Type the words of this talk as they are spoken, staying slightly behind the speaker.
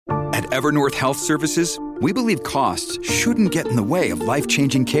Evernorth Health Services, we believe costs shouldn't get in the way of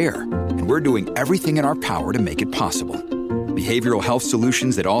life-changing care, and we're doing everything in our power to make it possible. Behavioral health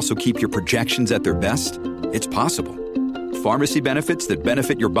solutions that also keep your projections at their best? It's possible. Pharmacy benefits that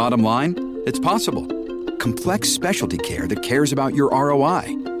benefit your bottom line? It's possible. Complex specialty care that cares about your ROI?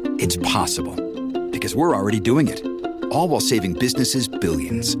 It's possible. Because we're already doing it. All while saving businesses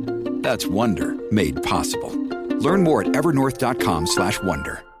billions. That's Wonder made possible. Learn more at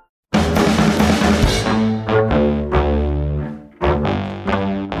evernorth.com/wonder.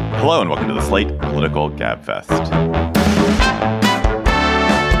 Hello and welcome to the Slate Political Gabfest.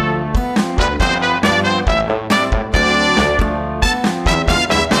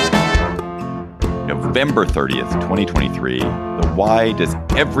 November 30th, 2023, the Why Does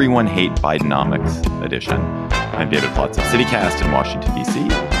Everyone Hate Bidenomics edition. I'm David Plotz of CityCast in Washington, D.C.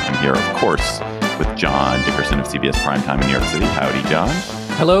 I'm here, of course, with John Dickerson of CBS Primetime in New York City. Howdy, John.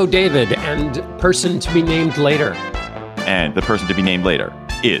 Hello, David, and person to be named later. And the person to be named later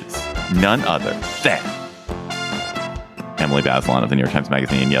is none other than Emily Bazelon of the New York Times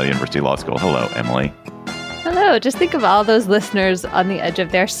Magazine and Yale University Law School. Hello, Emily. Hello. Just think of all those listeners on the edge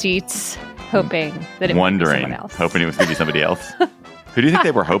of their seats, hoping that it would be someone else. Hoping it was going to be somebody else. Who do you think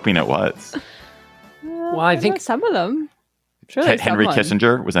they were hoping it was? Well, I think some of them. Surely Henry someone.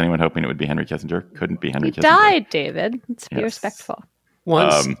 Kissinger. Was anyone hoping it would be Henry Kissinger? Couldn't be Henry Kissinger. He died, David. Let's be respectful.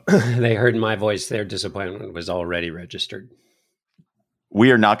 Once they heard my voice, their disappointment was already registered. We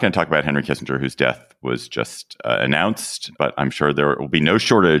are not going to talk about Henry Kissinger, whose death was just announced, but I'm sure there will be no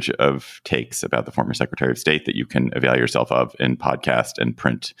shortage of takes about the former Secretary of State that you can avail yourself of in podcast and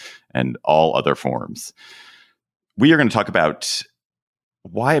print and all other forms. We are going to talk about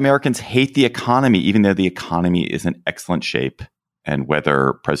why Americans hate the economy, even though the economy is in excellent shape, and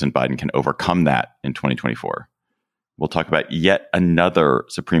whether President Biden can overcome that in 2024. We'll talk about yet another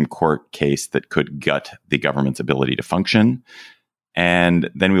Supreme Court case that could gut the government's ability to function.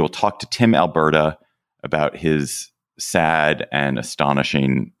 And then we will talk to Tim Alberta about his sad and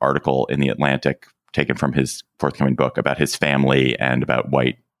astonishing article in The Atlantic, taken from his forthcoming book, about his family and about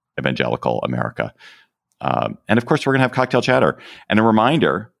white evangelical America. And of course, we're going to have cocktail chatter. And a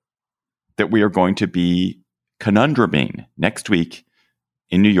reminder that we are going to be conundruming next week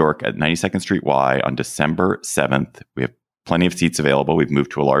in New York at 92nd Street Y on December 7th. We have plenty of seats available. We've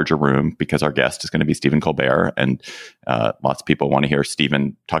moved to a larger room because our guest is going to be Stephen Colbert, and lots of people want to hear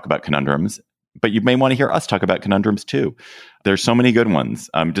Stephen talk about conundrums. But you may want to hear us talk about conundrums too. There's so many good ones.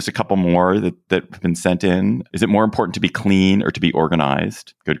 Just a couple more that have been sent in. Is it more important to be clean or to be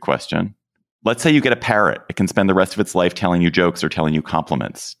organized? Good question. Let's say you get a parrot. It can spend the rest of its life telling you jokes or telling you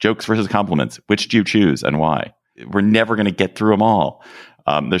compliments. Jokes versus compliments. Which do you choose and why? We're never going to get through them all.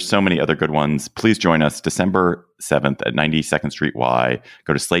 There's so many other good ones. Please join us December 7th at 92nd Street Y.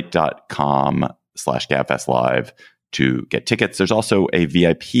 Go to slate.com/Gabfest Live to get tickets. There's also a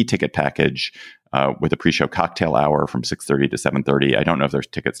VIP ticket package with a pre-show cocktail hour from 6:30 to 7:30. I don't know if there's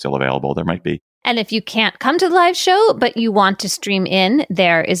tickets still available. There might be. And if you can't come to the live show, but you want to stream in,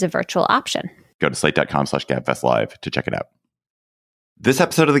 there is a virtual option. Go to slate.com/Gabfest Live to check it out. This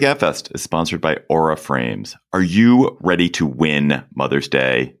episode of the Gabfest is sponsored by Aura Frames. Are you ready to win Mother's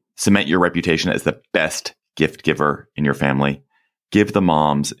Day? Cement your reputation as the best gift giver in your family? Give the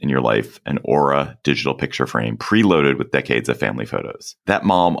moms in your life an Aura digital picture frame preloaded with decades of family photos. That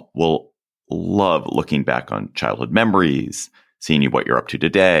mom will love looking back on childhood memories, seeing what you're up to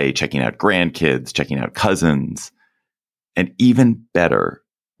today, checking out grandkids, checking out cousins. And even better,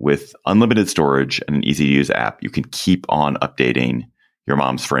 with unlimited storage and an easy-to-use app, you can keep on updating your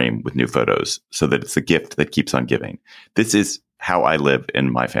mom's frame with new photos so that it's a gift that keeps on giving. This is how I live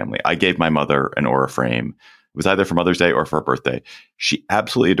in my family. I gave my mother an Aura frame. It was either for Mother's Day or for her birthday. She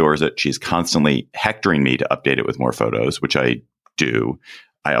absolutely adores it. She's constantly hectoring me to update it with more photos, which I do.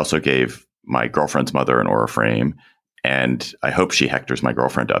 I also gave my girlfriend's mother an Aura frame, and I hope she hectors my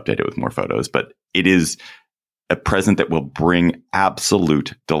girlfriend to update it with more photos. But it is a present that will bring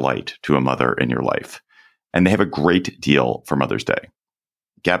absolute delight to a mother in your life. And they have a great deal for Mother's Day.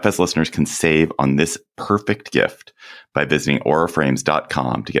 Gabfest listeners can save on this perfect gift by visiting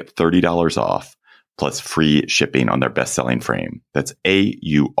auraframes.com to get $30 off plus free shipping on their best-selling frame. That's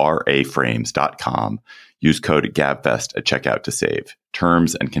auraframes.com. Use code GABFEST at checkout to save.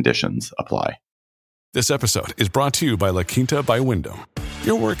 Terms and conditions apply. This episode is brought to you by La Quinta by Wyndham.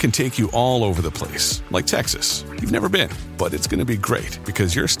 Your work can take you all over the place, like Texas. You've never been, but it's going to be great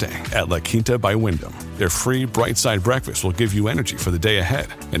because you're staying at La Quinta by Wyndham. Their free Bright Side breakfast will give you energy for the day ahead.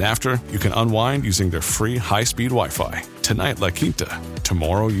 And after, you can unwind using their free high-speed Wi-Fi. Tonight, La Quinta.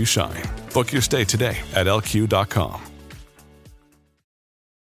 Tomorrow, you shine. Book your stay today at lq.com.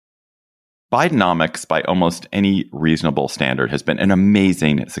 Bidenomics, by almost any reasonable standard, has been an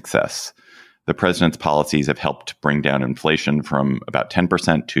amazing success. The president's policies have helped bring down inflation from about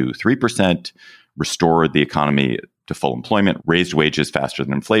 10% to 3%, restored the economy to full employment, raised wages faster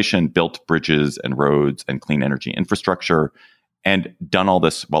than inflation, built bridges and roads and clean energy infrastructure, and done all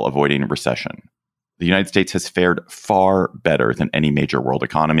this while avoiding a recession. The United States has fared far better than any major world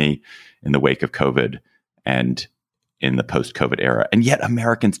economy in the wake of COVID and in the post-COVID era. And yet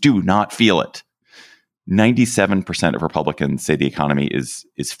Americans do not feel it. 97% of Republicans say the economy is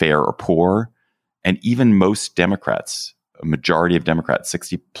fair or poor. And even most Democrats, a majority of Democrats,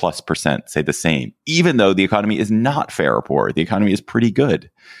 60+%, say the same. Even though the economy is not fair or poor, the economy is pretty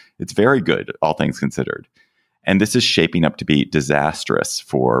good. It's very good, all things considered. And this is shaping up to be disastrous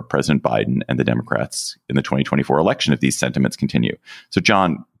for President Biden and the Democrats in the 2024 election if these sentiments continue. So,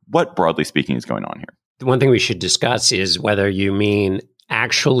 John, what, broadly speaking, is going on here? The one thing we should discuss is whether you mean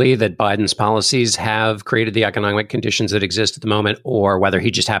actually that Biden's policies have created the economic conditions that exist at the moment, or whether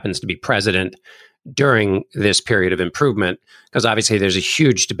he just happens to be president during this period of improvement, because obviously there's a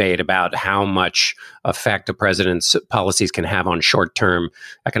huge debate about how much effect a president's policies can have on short-term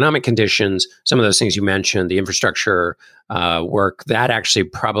economic conditions. Some of those things you mentioned, the infrastructure work, that actually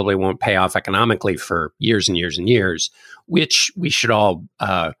probably won't pay off economically for years and years and years, which we should all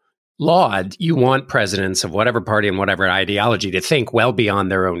laud. You want presidents of whatever party and whatever ideology to think well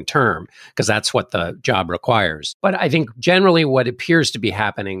beyond their own term, because that's what the job requires. But I think generally what appears to be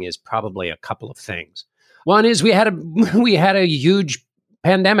happening is probably a couple of things. One is we had a huge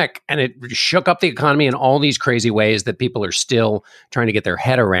pandemic, and it shook up the economy in all these crazy ways that people are still trying to get their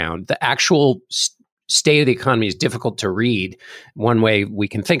head around. The actual state of the economy is difficult to read. One way we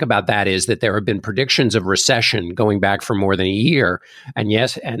can think about that is that there have been predictions of recession going back for more than a year. And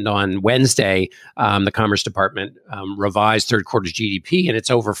yes, and on Wednesday, the Commerce Department revised third quarter GDP, and it's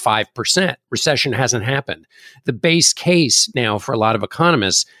over 5%. Recession hasn't happened. The base case now for a lot of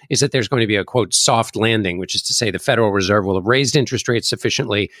economists is that there's going to be a, quote, soft landing, which is to say the Federal Reserve will have raised interest rates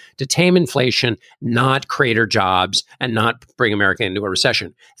sufficiently to tame inflation, not crater jobs, and not bring America into a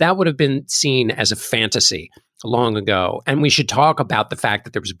recession. That would have been seen as a fantasy long ago. And we should talk about the fact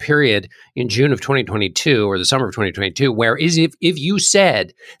that there was a period in June of 2022 or the summer of 2022 where if you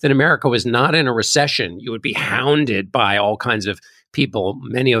said that America was not in a recession, you would be hounded by all kinds of people,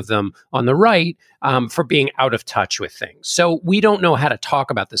 many of them on the right, for being out of touch with things. So we don't know how to talk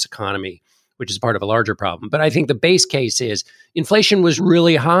about this economy, which is part of a larger problem. But I think the base case is inflation was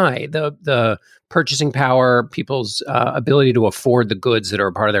really high. The purchasing power, people's ability to afford the goods that are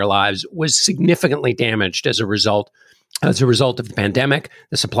a part of their lives was significantly damaged as a result of the pandemic,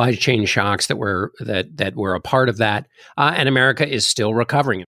 the supply chain shocks that were a part of that, and America is still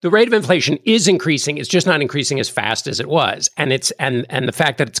recovering. The rate of inflation is increasing; it's just not increasing as fast as it was, and the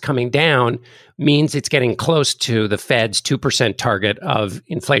fact that it's coming down means it's getting close to the Fed's 2% target of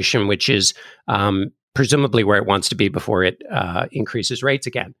inflation, which is presumably where it wants to be before it increases rates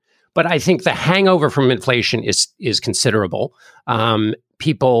again. But I think the hangover from inflation is considerable.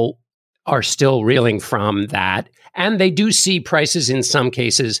 People are still reeling from that. And they do see prices in some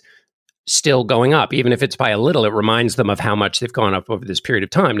cases still going up. Even if it's by a little, it reminds them of how much they've gone up over this period of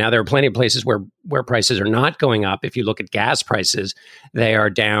time. Now, there are plenty of places where prices are not going up. If you look at gas prices, they are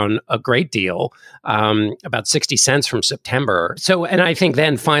down a great deal, about 60 cents from September. So, and I think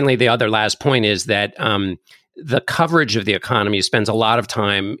then finally, the other last point is that the coverage of the economy spends a lot of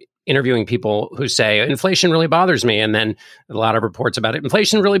time interviewing people who say, inflation really bothers me. And then a lot of reports about it,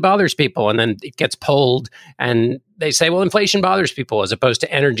 inflation really bothers people. And then it gets polled and they say, well, inflation bothers people, as opposed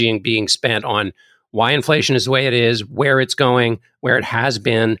to energy being spent on why inflation is the way it is, where it's going, where it has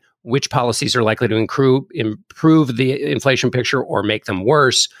been, which policies are likely to improve the inflation picture or make them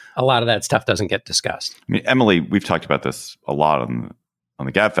worse. A lot of that stuff doesn't get discussed. I mean, Emily, we've talked about this a lot on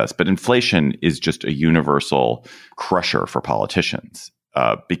the Gabfest, but inflation is just a universal crusher for politicians.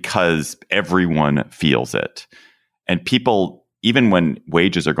 Because everyone feels it. And people, even when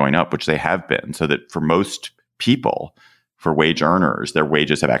wages are going up, which they have been, so that for most people, for wage earners, their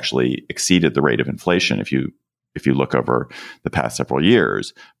wages have actually exceeded the rate of inflation if you look over the past several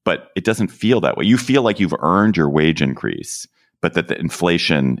years. But it doesn't feel that way. You feel like you've earned your wage increase, but that the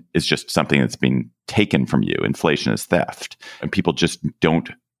inflation is just something that's being taken from you. Inflation is theft. And people just don't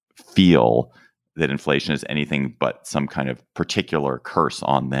feel that inflation is anything but some kind of particular curse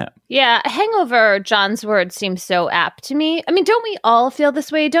on them. Yeah, hangover, John's word, seems so apt to me. I mean, don't we all feel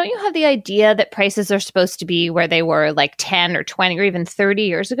this way? Don't you have the idea that prices are supposed to be where they were like 10 or 20 or even 30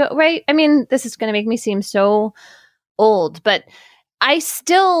 years ago, right? I mean, this is going to make me seem so old, but I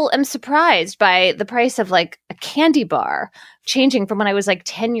still am surprised by the price of like a candy bar changing from when I was like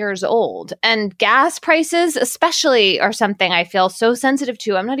 10 years old. And gas prices, especially, are something I feel so sensitive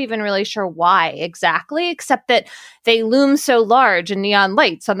to. I'm not even really sure why exactly, except that they loom so large in neon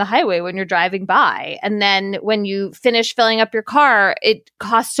lights on the highway when you're driving by. And then when you finish filling up your car, it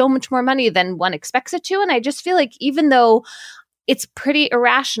costs so much more money than one expects it to. And I just feel like even though it's pretty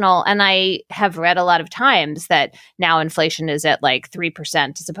irrational. And I have read a lot of times that now inflation is at like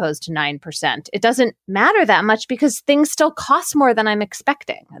 3% as opposed to 9%. It doesn't matter that much because things still cost more than I'm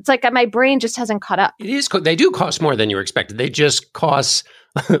expecting. It's like my brain just hasn't caught up. It is. They do cost more than you expected. They just cost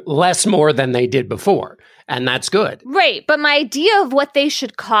less more than they did before. And that's good. Right. But my idea of what they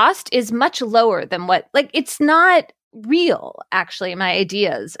should cost is much lower than what, like, it's not real, actually, my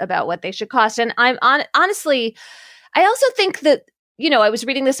ideas about what they should cost. And I'm honestly, I also think that, I was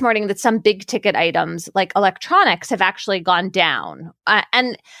reading this morning that some big ticket items like electronics have actually gone down.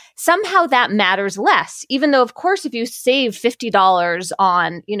 And somehow that matters less, even though, of course, if you save $50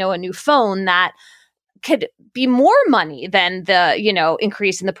 on, a new phone, that could be more money than the,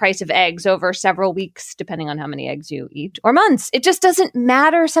 increase in the price of eggs over several weeks, depending on how many eggs you eat, or months. It just doesn't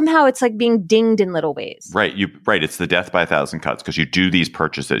matter. Somehow it's like being dinged in little ways. Right. It's the death by a thousand cuts because you do these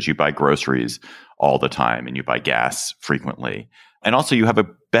purchases. You buy groceries all the time and you buy gas frequently. And also you have a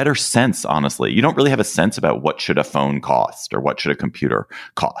better sense, honestly. You don't really have a sense about what should a phone cost or what should a computer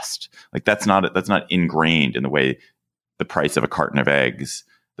cost. Like that's not ingrained in the way the price of a carton of eggs,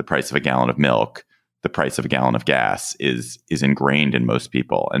 the price of a gallon of milk, the price of a gallon of gas is ingrained in most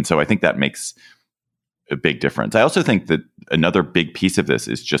people. And so I think that makes a big difference. I also think that another big piece of this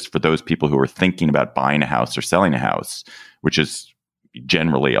is just for those people who are thinking about buying a house or selling a house, which is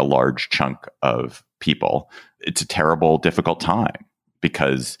generally a large chunk of people. It's a terrible, difficult time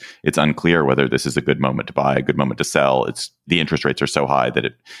because it's unclear whether this is a good moment to buy, a good moment to sell. The interest rates are so high that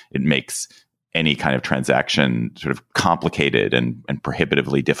it makes any kind of transaction sort of complicated and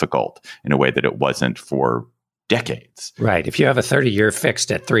prohibitively difficult in a way that it wasn't for decades. Right. If you have a 30-year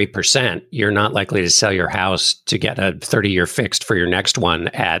fixed at 3%, you're not likely to sell your house to get a 30-year fixed for your next one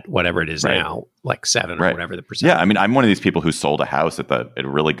at whatever it is now, like 7 or whatever the percent. Yeah. I mean, I'm one of these people who sold a house at a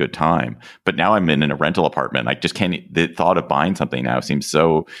really good time, but now I'm in a rental apartment. I just can't, the thought of buying something now seems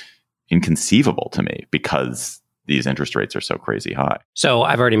so inconceivable to me because these interest rates are so crazy high. So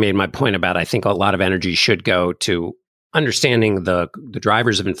I've already made my point about, I think a lot of energy should go to understanding the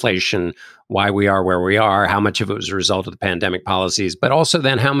drivers of inflation, why we are where we are, how much of it was a result of the pandemic policies, but also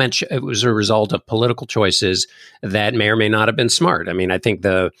then how much it was a result of political choices that may or may not have been smart. I mean, I think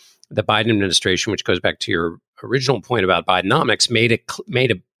the Biden administration, which goes back to your original point about Bidenomics,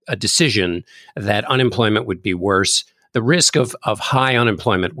 made a decision that unemployment would be worse. The risk of high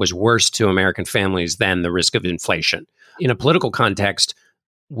unemployment was worse to American families than the risk of inflation. In a political context,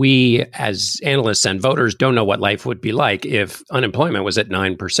 we as analysts and voters don't know what life would be like if unemployment was at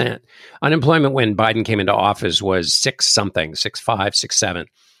 9%. Unemployment when Biden came into office was 6-something, 6.5, 6.7.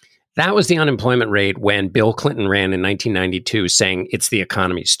 That was the unemployment rate when Bill Clinton ran in 1992 saying it's the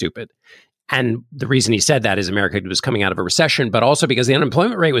economy, stupid. And the reason he said that is America was coming out of a recession, but also because the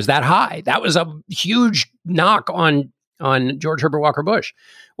unemployment rate was that high. That was a huge knock on George Herbert Walker Bush.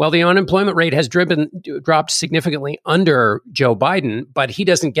 Well, the unemployment rate has dropped significantly under Joe Biden, but he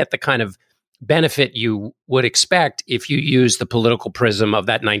doesn't get the kind of benefit you would expect if you use the political prism of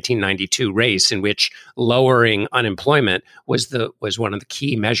that 1992 race, in which lowering unemployment was one of the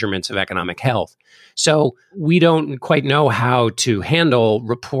key measurements of economic health. So we don't quite know how to handle,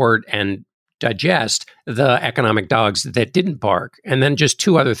 report, and digest the economic dogs that didn't bark. And then just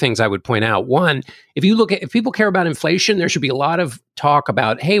two other things I would point out. One, if people care about inflation, there should be a lot of talk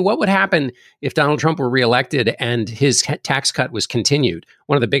about, hey, what would happen if Donald Trump were reelected and his tax cut was continued?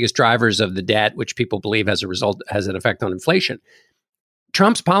 One of the biggest drivers of the debt, which people believe has an effect on inflation.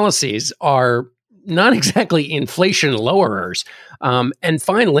 Trump's policies are not exactly inflation lowerers. And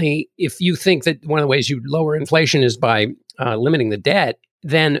finally, if you think that one of the ways you lower inflation is by limiting the debt,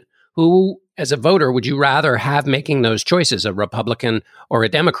 then who, as a voter, would you rather have making those choices, a Republican or a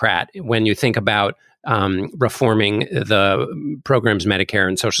Democrat, when you think about reforming the programs, Medicare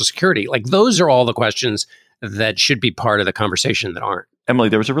and Social Security? Like, those are all the questions that should be part of the conversation that aren't. Emily,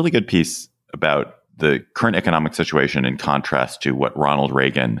 there was a really good piece about the current economic situation in contrast to what Ronald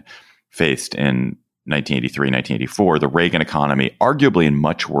Reagan faced in 1983, 1984. The Reagan economy, arguably in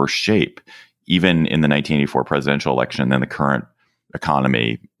much worse shape, even in the 1984 presidential election, than the current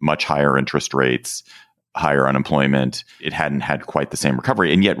economy, much higher interest rates, higher unemployment. It hadn't had quite the same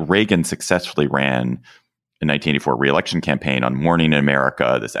recovery. And yet Reagan successfully ran a 1984 re-election campaign on Morning in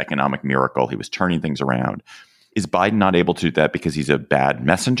America, this economic miracle. He was turning things around. Is Biden not able to do that because he's a bad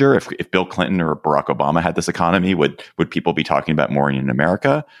messenger? If Bill Clinton or Barack Obama had this economy, would people be talking about more in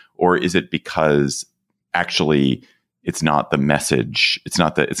America? Or is it because actually it's not the message, it's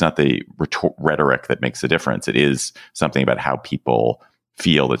not the rhetoric that makes a difference. It is something about how people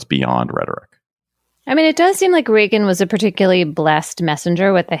feel that's beyond rhetoric. I mean, it does seem like Reagan was a particularly blessed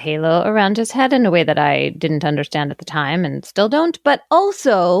messenger with a halo around his head in a way that I didn't understand at the time and still don't. But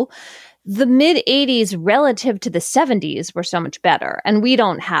also, the mid-'80s relative to the 70s were so much better. And we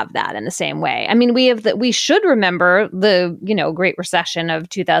don't have that in the same way. I mean, we should remember the, Great Recession of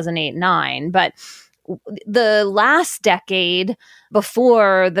 2008-9, but the last decade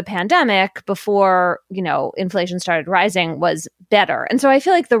before the pandemic, before, inflation started rising, was better. And so I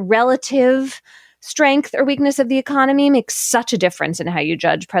feel like the relative strength or weakness of the economy makes such a difference in how you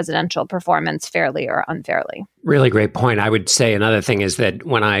judge presidential performance fairly or unfairly. Really great point. I would say another thing is that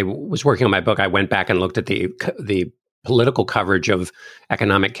when I was working on my book, I went back and looked at the political coverage of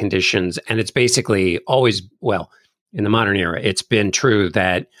economic conditions. And it's basically always, in the modern era, it's been true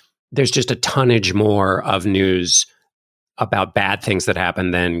that there's just a tonnage more of news about bad things that happen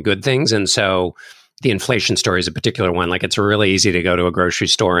than good things. And so the inflation story is a particular one. Like, it's really easy to go to a grocery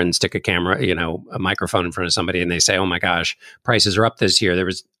store and stick a camera, a microphone in front of somebody, and they say, "Oh my gosh, prices are up this year."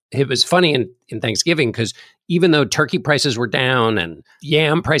 It was funny in Thanksgiving because even though turkey prices were down and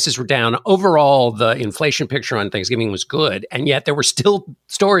yam prices were down, overall the inflation picture on Thanksgiving was good, and yet there were still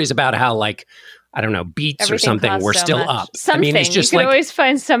stories about how, like, I don't know, beets Everything or something were so still much. up. Something. I mean, it's just you can like, always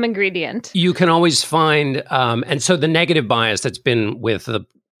find some ingredient. You can always find, and so the negative bias that's been with the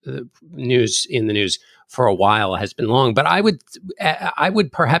news for a while has been long. But I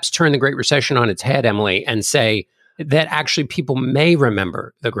would perhaps turn the Great Recession on its head, Emily, and say that actually people may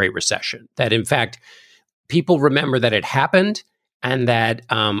remember the Great Recession. That in fact, people remember that it happened and that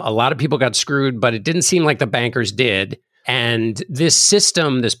a lot of people got screwed, but it didn't seem like the bankers did. And this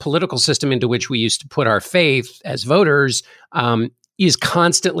system, this political system into which we used to put our faith as voters, is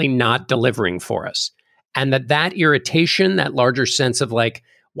constantly not delivering for us. And that irritation, that larger sense of like,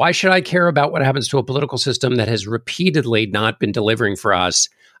 why should I care about what happens to a political system that has repeatedly not been delivering for us?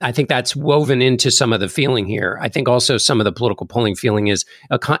 I think that's woven into some of the feeling here. I think also some of the political polling feeling is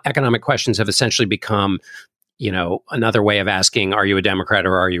economic questions have essentially become, another way of asking, are you a Democrat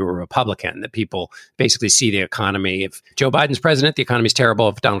or are you a Republican? That people basically see the economy. If Joe Biden's president, the economy's terrible.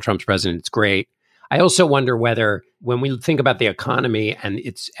 If Donald Trump's president, it's great. I also wonder whether when we think about the economy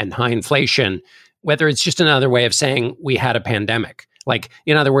and high inflation, whether it's just another way of saying we had a pandemic. Like,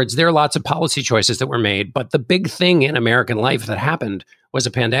 in other words, there are lots of policy choices that were made, but the big thing in American life that happened was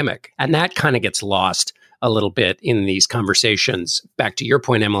a pandemic. And that kind of gets lost a little bit in these conversations. Back to your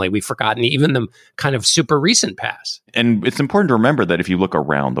point, Emily, we've forgotten even the kind of super recent past. And it's important to remember that if you look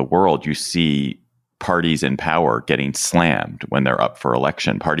around the world, you see parties in power getting slammed when they're up for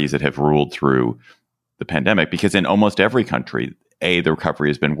election, parties that have ruled through the pandemic, because in almost every country, the recovery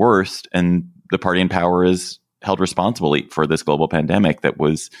has been worse, and the party in power is held responsible for this global pandemic that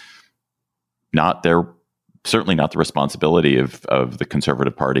was certainly not the responsibility of the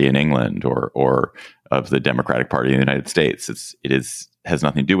Conservative Party in England or of the Democratic Party in the United States. It has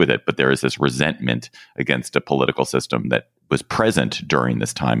nothing to do with it, but there is this resentment against a political system that was present during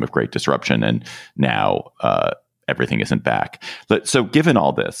this time of great disruption, and now everything isn't back. So given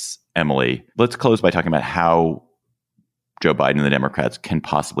all this, Emily, let's close by talking about how Joe Biden and the Democrats can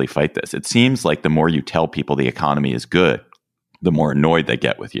possibly fight this. It seems like the more you tell people the economy is good, the more annoyed they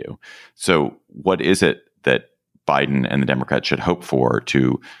get with you. So what is it that Biden and the Democrats should hope for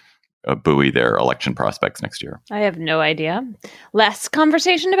to buoy their election prospects next year? I have no idea. Less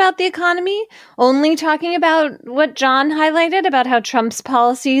conversation about the economy, only talking about what John highlighted about how Trump's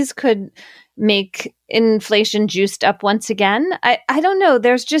policies could make inflation juiced up once again. I don't know.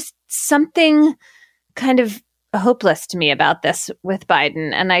 There's just something kind of hopeless to me about this with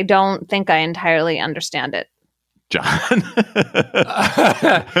Biden, and I don't think I entirely understand it. John.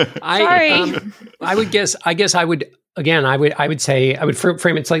 I would say I would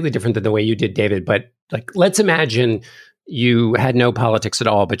frame it slightly different than the way you did, David. But like, let's imagine you had no politics at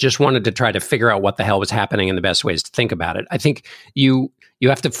all, but just wanted to try to figure out what the hell was happening and the best ways to think about it. I think you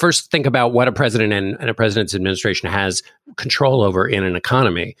have to first think about what a president and a president's administration has control over in an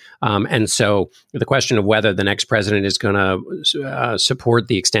economy. And so the question of whether the next president is going to support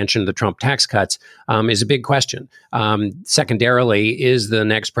the extension of the Trump tax cuts is a big question. Secondarily, is the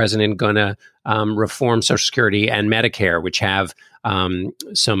next president going to reform Social Security and Medicare, which have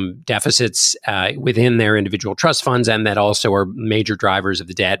some deficits within their individual trust funds, and that also are major drivers of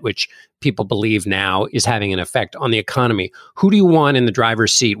the debt, which people believe now is having an effect on the economy. Who do you want in the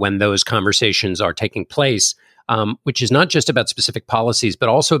driver's seat when those conversations are taking place? which is not just about specific policies, but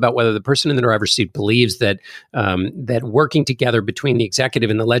also about whether the person in the driver's seat believes that that working together between the executive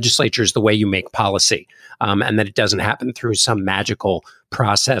and the legislature is the way you make policy, and that it doesn't happen through some magical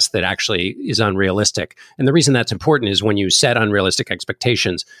process that actually is unrealistic. And the reason that's important is when you set unrealistic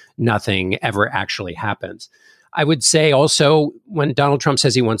expectations, nothing ever actually happens. I would say also when Donald Trump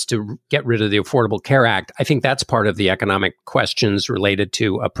says he wants to get rid of the Affordable Care Act, I think that's part of the economic questions related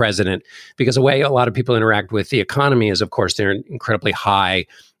to a president, because the way a lot of people interact with the economy is, of course, they're incredibly high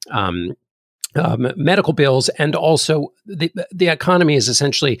medical bills, and also the economy is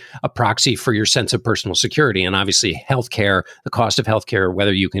essentially a proxy for your sense of personal security. And obviously, healthcare, the cost of healthcare,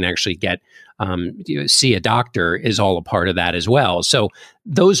 whether you can actually get see a doctor, is all a part of that as well. So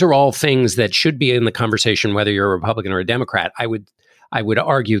those are all things that should be in the conversation, whether you're a Republican or a Democrat. I would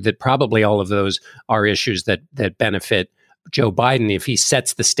argue that probably all of those are issues that benefit Joe Biden if he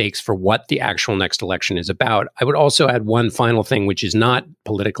sets the stakes for what the actual next election is about. I would also add one final thing, which is not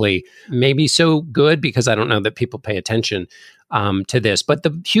politically maybe so good, because I don't know that people pay attention to this, but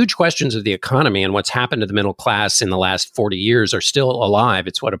the huge questions of the economy and what's happened to the middle class in the last 40 years are still alive.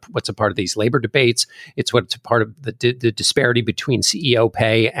 It's what's a part of these labor debates. It's what's a part of the disparity between CEO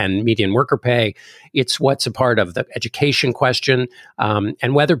pay and median worker pay. It's what's a part of the education question,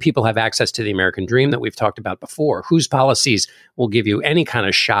 and whether people have access to the American dream that we've talked about before. Whose policies will give you any kind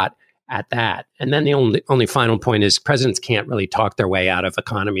of shot at that? And then the only final point is presidents can't really talk their way out of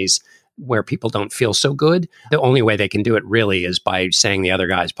economies where people don't feel so good. The only way they can do it really is by saying the other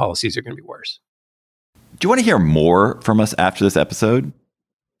guy's policies are going to be worse. Do you want to hear more from us after this episode?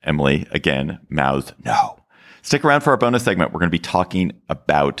 Emily, again, mouthed no. Stick around for our bonus segment. We're going to be talking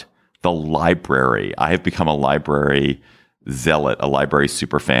about the library. I have become a library zealot, a library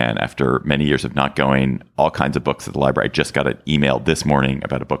super fan after many years of not going. All kinds of books at the library. I just got an email this morning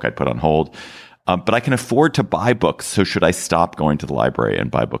about a book I'd put on hold. But I can afford to buy books, so should I stop going to the library and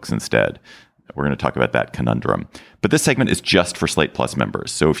buy books instead? We're going to talk about that conundrum. But this segment is just for Slate Plus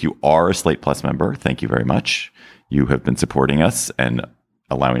members. So if you are a Slate Plus member, thank you very much. You have been supporting us and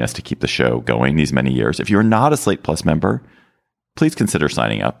allowing us to keep the show going these many years. If you're not a Slate Plus member, please consider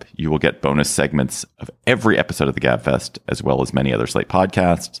signing up. You will get bonus segments of every episode of the Gabfest, as well as many other Slate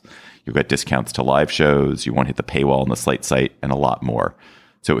podcasts. You'll get discounts to live shows. You won't hit the paywall on the Slate site, and a lot more.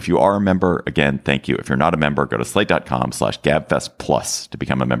 So if you are a member, again, thank you. If you're not a member, go to slate.com/Gabfest Plus to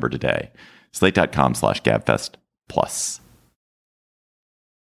become a member today. Slate.com/Gabfest Plus.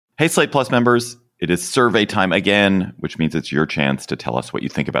 Hey, Slate Plus members, it is survey time again, which means it's your chance to tell us what you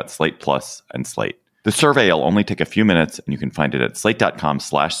think about Slate Plus and Slate. The survey will only take a few minutes, and you can find it at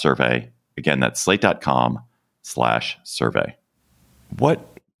slate.com/survey. Again, that's slate.com/survey.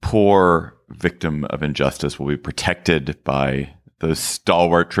 What poor victim of injustice will be protected by those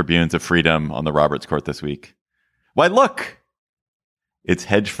stalwart tribunes of freedom on the Roberts Court this week? Why, look, it's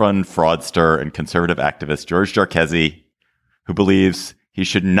hedge fund fraudster and conservative activist George Jarchezi, who believes he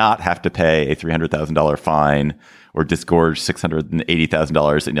should not have to pay a $300,000 fine or disgorge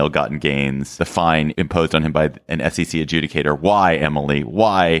 $680,000 in ill-gotten gains, the fine imposed on him by an SEC adjudicator. Why, Emily?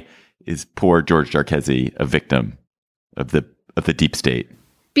 Why is poor George Jarchezi a victim of the deep state?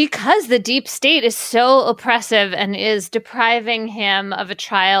 Because the deep state is so oppressive and is depriving him of a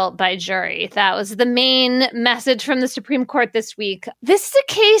trial by jury. That was the main message from the Supreme Court this week. This is a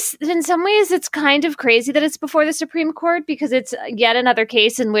case that in some ways it's kind of crazy that it's before the Supreme Court, because it's yet another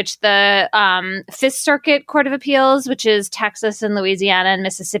case in which the Fifth Circuit Court of Appeals, which is Texas and Louisiana and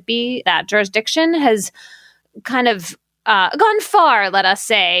Mississippi, that jurisdiction has kind of gone far, let us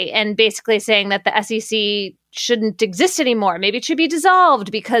say, and basically saying that the SEC shouldn't exist anymore. Maybe it should be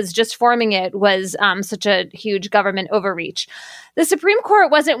dissolved because just forming it was such a huge government overreach. The Supreme Court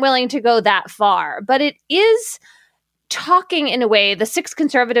wasn't willing to go that far, but it is talking in a way, the six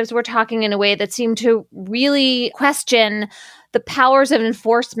conservatives were talking in a way that seemed to really question the powers of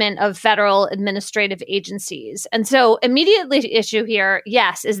enforcement of federal administrative agencies. And so immediately the issue here,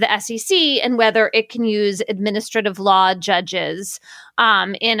 yes, is the SEC and whether it can use administrative law judges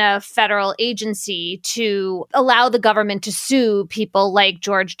in a federal agency to allow the government to sue people like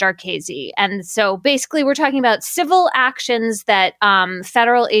George Jarchezi. And so basically we're talking about civil actions that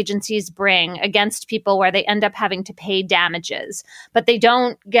federal agencies bring against people where they end up having to pay damages, but they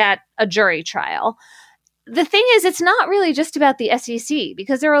don't get a jury trial. the thing is, it's not really just about the SEC,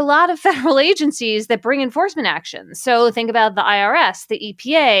 because there are a lot of federal agencies that bring enforcement actions. So think about the IRS, the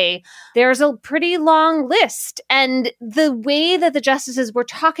EPA. There's a pretty long list. And the way that the justices were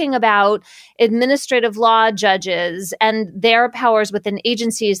talking about administrative law judges and their powers within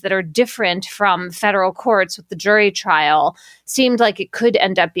agencies that are different from federal courts with the jury trial seemed like it could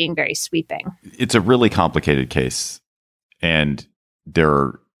end up being very sweeping. It's a really complicated case. And there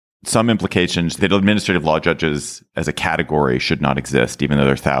are some implications that administrative law judges as a category should not exist, even though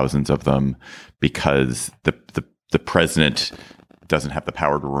there are thousands of them, because the president doesn't have the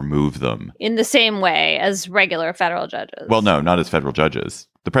power to remove them. In the same way as regular federal judges. Well, no, not as federal judges.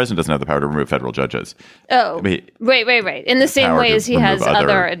 The president doesn't have the power to remove federal judges. Oh, wait. In the same way as he has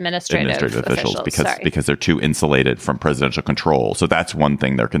other administrative officials. Because they're too insulated from presidential control. So that's one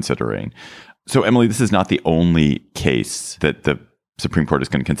thing they're considering. So, Emily, this is not the only case that the Supreme Court is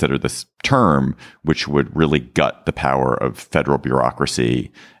going to consider this term, which would really gut the power of federal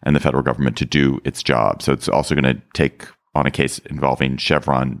bureaucracy and the federal government to do its job. So it's also going to take on a case involving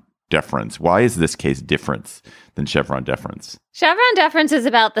Chevron deference. Why is this case different than Chevron deference? Chevron deference is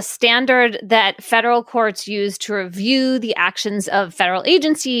about the standard that federal courts use to review the actions of federal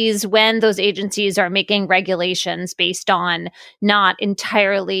agencies when those agencies are making regulations based on not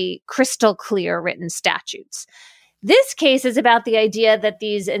entirely crystal clear written statutes. This case is about the idea that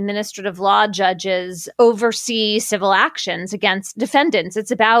these administrative law judges oversee civil actions against defendants. It's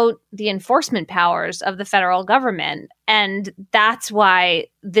about the enforcement powers of the federal government. And that's why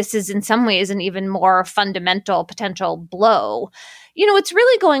this is in some ways an even more fundamental potential blow. You know, what's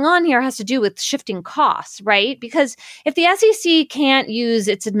really going on here has to do with shifting costs, right? Because if the SEC can't use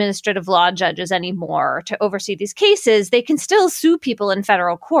its administrative law judges anymore to oversee these cases, they can still sue people in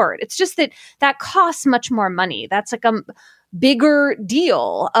federal court. It's just that costs much more money. That's like a bigger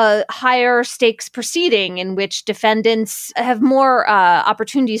deal, a higher stakes proceeding in which defendants have more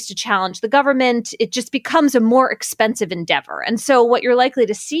opportunities to challenge the government. It just becomes a more expensive endeavor. And so what you're likely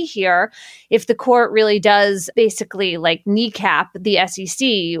to see here, if the court really does basically like kneecap the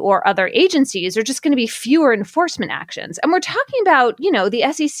SEC or other agencies, are just going to be fewer enforcement actions. And we're talking about, you know, the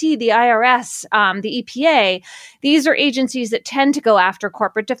SEC, the IRS, the EPA. These are agencies that tend to go after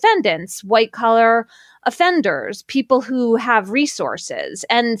corporate defendants, white collar offenders, people who have resources.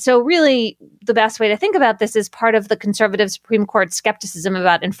 And so really the best way to think about this is part of the conservative Supreme Court skepticism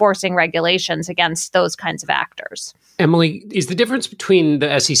about enforcing regulations against those kinds of actors. Emily, is the difference between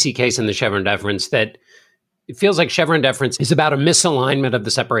the SEC case and the Chevron deference that it feels like Chevron deference is about a misalignment of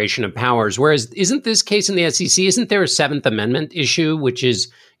the separation of powers, whereas isn't this case in the SEC, isn't there a Seventh Amendment issue, which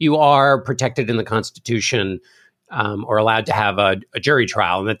is you are protected in the Constitution or allowed to have a jury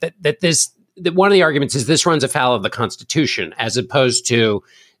trial, and that one of the arguments is this runs afoul of the Constitution, as opposed to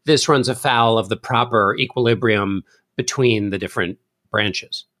this runs afoul of the proper equilibrium between the different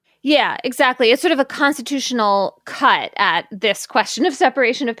branches. Yeah, exactly. It's sort of a constitutional cut at this question of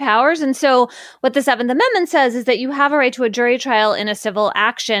separation of powers. And so what the Seventh Amendment says is that you have a right to a jury trial in a civil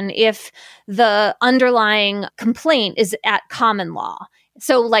action if the underlying complaint is at common law.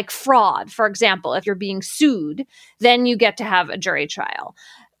 So like fraud, for example, if you're being sued, then you get to have a jury trial.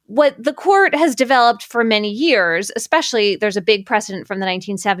 What the court has developed for many years, especially there's a big precedent from the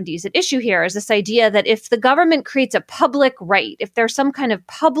 1970s at issue here, is this idea that if the government creates a public right, if there's some kind of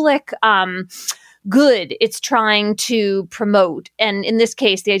public good it's trying to promote, and in this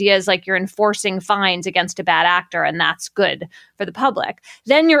case, the idea is like you're enforcing fines against a bad actor, and that's good for the public,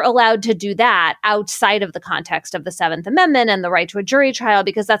 then you're allowed to do that outside of the context of the Seventh Amendment and the right to a jury trial,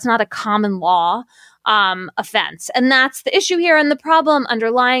 because that's not a common law offense. And that's the issue here. And the problem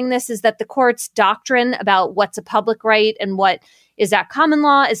underlying this is that the court's doctrine about what's a public right and what is at common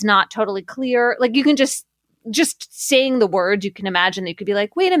law is not totally clear. Like you can just saying the words, you can imagine that you could be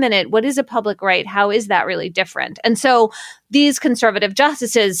like, wait a minute, what is a public right? How is that really different? And so these conservative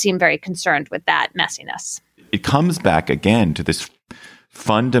justices seem very concerned with that messiness. It comes back again to this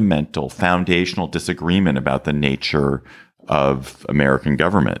fundamental, foundational disagreement about the nature of American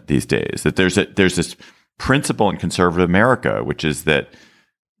government these days. That there's this principle in conservative America, which is that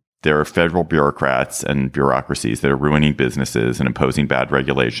there are federal bureaucrats and bureaucracies that are ruining businesses and imposing bad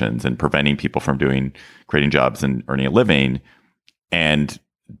regulations and preventing people from creating jobs and earning a living. And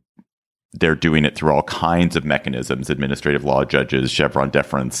they're doing it through all kinds of mechanisms, administrative law judges, Chevron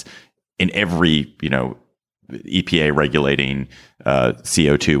deference, in every, EPA regulating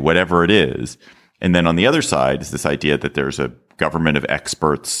CO2, whatever it is. And then on the other side is this idea that there's a government of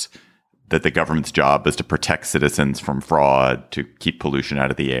experts, that the government's job is to protect citizens from fraud, to keep pollution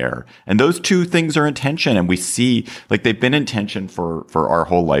out of the air. And those two things are in tension. And we see, like, they've been in tension for our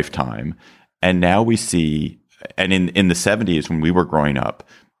whole lifetime. And now we see, and in the 70s when we were growing up,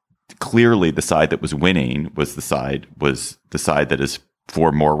 clearly the side that was winning was the side that is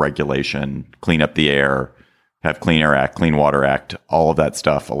for more regulation, clean up the air, have Clean Air Act, Clean Water Act, all of that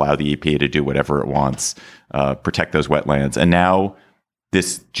stuff, allow the EPA to do whatever it wants, protect those wetlands. And now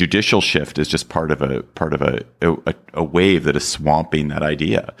this judicial shift is just part of a wave that is swamping that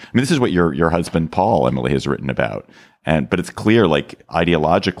idea. I mean, this is what your husband Paul, Emily, has written about, but it's clear, like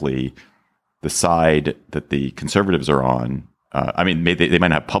ideologically, the side that the conservatives are on. I mean, they might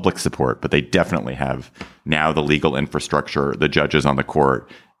not have public support, but they definitely have now the legal infrastructure, the judges on the court,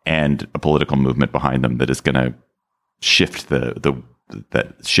 and a political movement behind them that is going to shift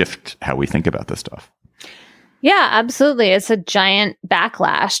shift how we think about this stuff. Yeah, absolutely. It's a giant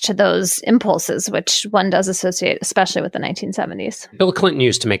backlash to those impulses, which one does associate, especially with the 1970s. Bill Clinton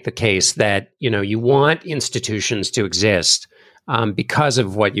used to make the case that, you want institutions to exist because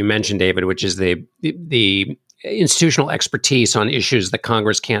of what you mentioned, David, which is the institutional expertise on issues that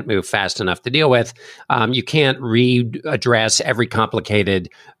Congress can't move fast enough to deal with. You can't readdress every complicated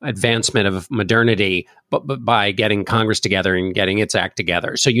advancement of modernity but by getting Congress together and getting its act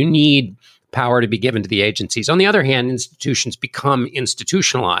together. So you need power to be given to the agencies. On the other hand, institutions become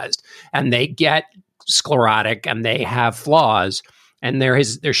institutionalized and they get sclerotic and they have flaws. And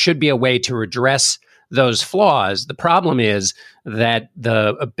there should be a way to redress those flaws. The problem is that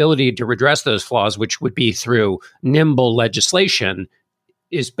the ability to redress those flaws, which would be through nimble legislation,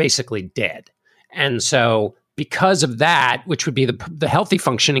 is basically dead. And so because of that, which would be the healthy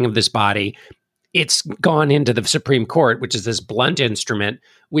functioning of this body, it's gone into the Supreme Court, which is this blunt instrument,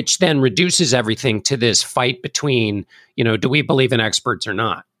 which then reduces everything to this fight between, do we believe in experts or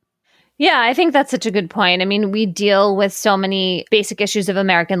not? Yeah, I think that's such a good point. I mean, we deal with so many basic issues of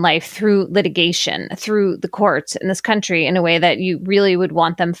American life through litigation, through the courts in this country in a way that you really would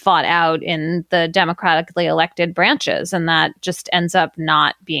want them fought out in the democratically elected branches. And that just ends up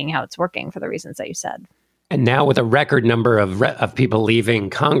not being how it's working for the reasons that you said. And now with a record number of people leaving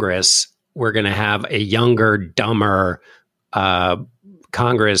Congress, we're going to have a younger, dumber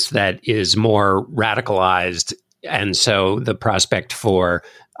Congress that is more radicalized. And so the prospect for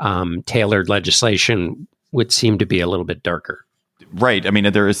tailored legislation would seem to be a little bit darker. Right. I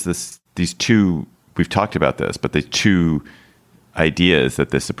mean, there is these two, we've talked about this, but the two ideas that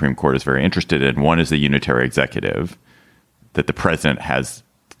the Supreme Court is very interested in. One is the unitary executive, that the president has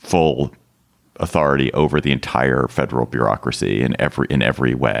full authority over the entire federal bureaucracy in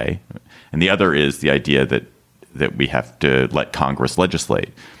every way. And the other is the idea that we have to let Congress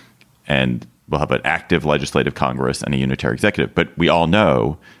legislate. And we'll have an active legislative Congress and a unitary executive. But we all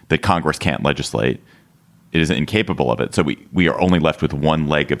know that Congress can't legislate. It is incapable of it. So we are only left with one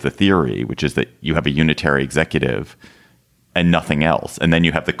leg of the theory, which is that you have a unitary executive and nothing else. And then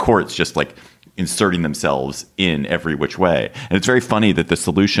you have the courts just like inserting themselves in every which way. And it's very funny that the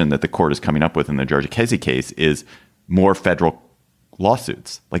solution that the court is coming up with in the Georgia Kesey case is more federal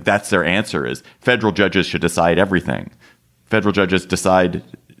lawsuits. Like that's their answer, is federal judges should decide everything. Federal judges decide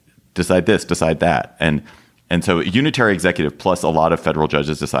this, decide that. And so unitary executive plus a lot of federal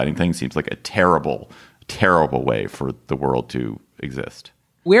judges deciding things seems like a terrible, terrible way for the world to exist.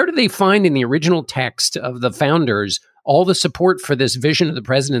 Where do they find in the original text of the founders all the support for this vision of the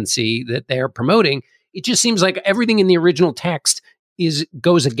presidency that they're promoting? It just seems like everything in the original text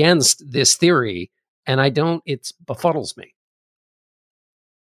goes against this theory. And it befuddles me.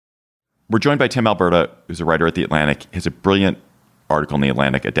 We're joined by Tim Alberta, who's a writer at The Atlantic. He has a brilliant article in The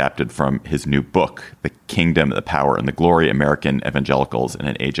Atlantic adapted from his new book, The Kingdom, the Power, and the Glory, American Evangelicals in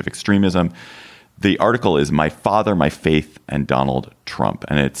an Age of Extremism. The article is My Father, My Faith, and Donald Trump.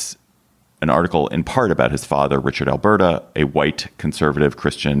 And it's an article in part about his father, Richard Alberta, a white conservative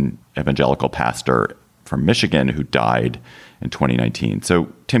Christian evangelical pastor from Michigan who died in 2019.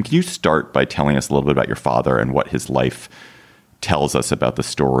 So, Tim, can you start by telling us a little bit about your father and what his life tells us about the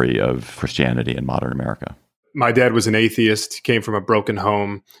story of Christianity in modern America? My dad was an atheist. He came from a broken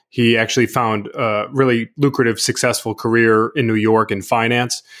home. He actually found a really lucrative, successful career in New York in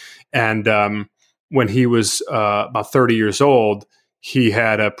finance. And when he was about 30 years old, he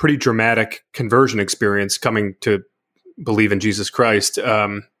had a pretty dramatic conversion experience coming to believe in Jesus Christ,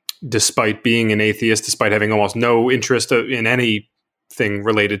 despite being an atheist, despite having almost no interest in anything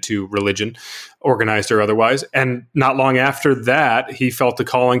related to religion, organized or otherwise. And not long after that, he felt the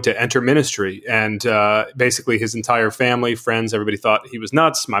calling to enter ministry. And basically his entire family, friends, everybody thought he was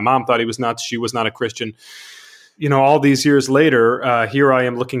nuts. My mom thought he was nuts. She was not a Christian. You know, all these years later, here I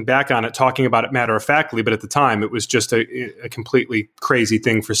am looking back on it, talking about it matter-of-factly, but at the time it was just a completely crazy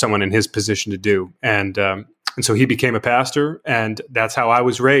thing for someone in his position to do. And And so he became a pastor, and that's how I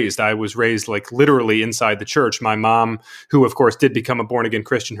was raised. I was raised like literally inside the church. My mom, who of course did become a born again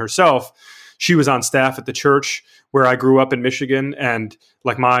Christian herself, she was on staff at the church where I grew up in Michigan. And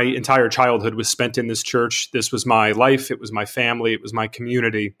like my entire childhood was spent in this church. This was my life. It was my family. It was my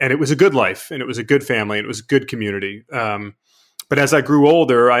community. And it was a good life, and it was a good family, and it was a good community. But as I grew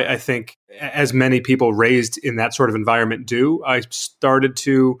older, I think as many people raised in that sort of environment do, I started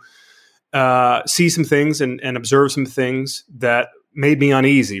to see some things and observe some things that made me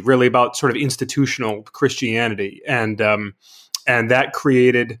uneasy, really about sort of institutional Christianity. And that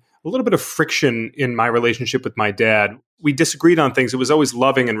created a little bit of friction in my relationship with my dad. We disagreed on things. It was always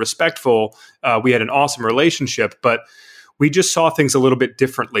loving and respectful. We had an awesome relationship, but we just saw things a little bit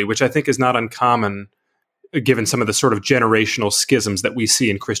differently, which I think is not uncommon given some of the sort of generational schisms that we see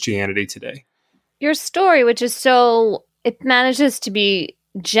in Christianity today. Your story, which is it manages to be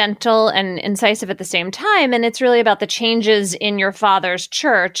gentle and incisive at the same time, and it's really about the changes in your father's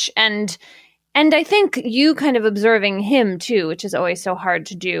church. And I think you kind of observing him too, which is always so hard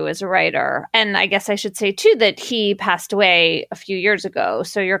to do as a writer. And I guess I should say too that he passed away a few years ago.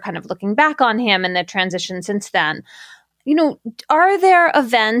 So you're kind of looking back on him and the transition since then. Are there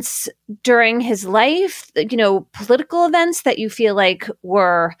events during his life, political events that you feel like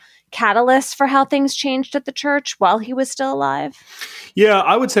were catalysts for how things changed at the church while he was still alive? Yeah,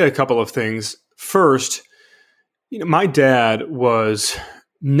 I would say a couple of things. First, my dad was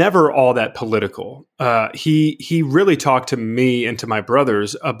never all that political. He really talked to me and to my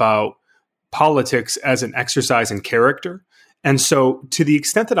brothers about politics as an exercise in character. And so to the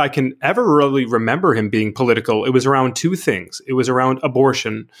extent that I can ever really remember him being political, it was around two things. It was around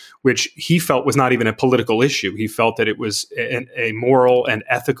abortion, which he felt was not even a political issue. He felt that it was a moral and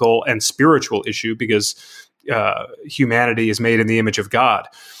ethical and spiritual issue because humanity is made in the image of God.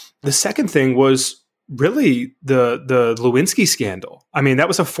 The second thing was really the Lewinsky scandal. I mean, that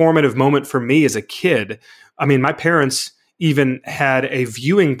was a formative moment for me as a kid. I mean, my parents even had a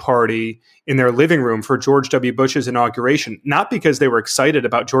viewing party in their living room for George W. Bush's inauguration, not because they were excited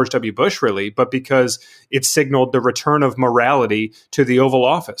about George W. Bush, really, but because it signaled the return of morality to the Oval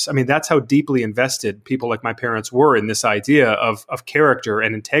Office. I mean, that's how deeply invested people like my parents were in this idea of character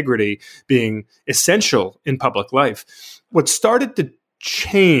and integrity being essential in public life. What started to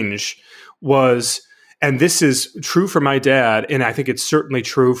change was, and this is true for my dad, and I think it's certainly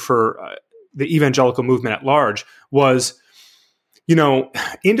true for the evangelical movement at large, was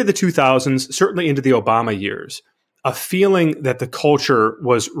into the 2000s, certainly into the Obama years, a feeling that the culture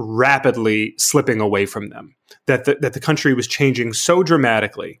was rapidly slipping away from them, that the country was changing so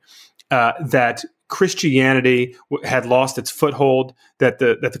dramatically, that Christianity had lost its foothold, that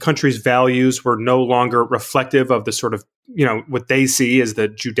the country's values were no longer reflective of the sort of, what they see as the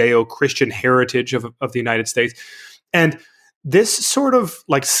Judeo-Christian heritage of the United States. And this sort of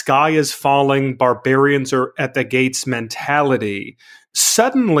like sky is falling, barbarians are at the gates mentality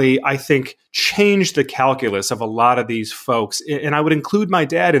suddenly, I think, changed the calculus of a lot of these folks. And I would include my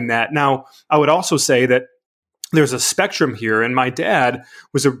dad in that. Now, I would also say that there's a spectrum here. And my dad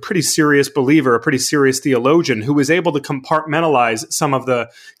was a pretty serious believer, a pretty serious theologian who was able to compartmentalize some of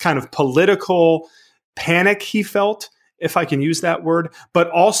the kind of political panic he felt, if I can use that word, but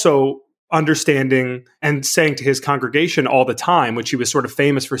also understanding and saying to his congregation all the time, which he was sort of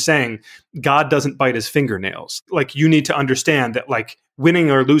famous for saying, God doesn't bite his fingernails. Like, you need to understand that, like, winning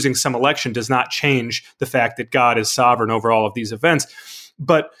or losing some election does not change the fact that God is sovereign over all of these events.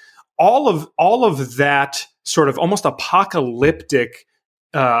 But all of that sort of almost apocalyptic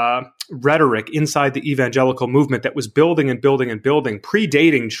rhetoric inside the evangelical movement that was building and building and building,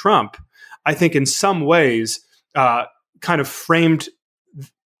 predating Trump, I think in some ways kind of framed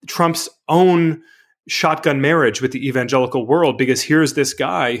Trump's own shotgun marriage with the evangelical world, because here's this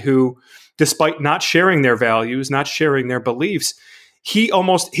guy who, despite not sharing their values, not sharing their beliefs, his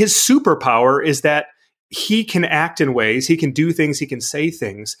superpower is that he can act in ways, he can do things, he can say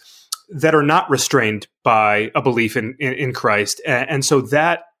things that are not restrained by a belief in Christ. And so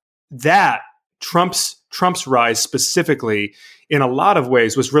that Trump's rise specifically, in a lot of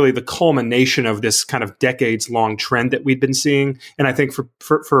ways, was really the culmination of this kind of decades-long trend that we'd been seeing. And I think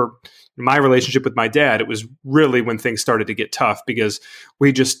for my relationship with my dad, it was really when things started to get tough, because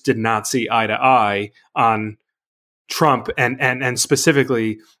we just did not see eye to eye on Trump and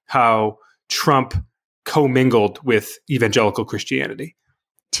specifically how Trump commingled with evangelical Christianity.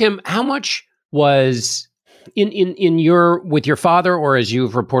 Tim, how much was in with your father, or as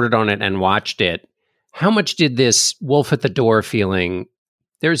you've reported on it and watched it, how much did this wolf at the door feeling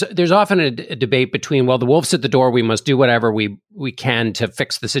There's often a debate between, well, the wolf's at the door, we must do whatever we can to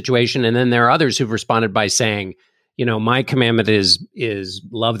fix the situation, and then there are others who've responded by saying, my commandment is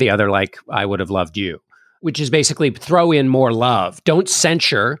love the other like I would have loved you, which is basically throw in more love. Don't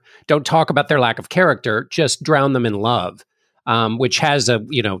censure, don't talk about their lack of character, just drown them in love, which has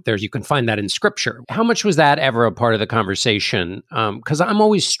you can find that in scripture. How much was that ever a part of the conversation? Because I'm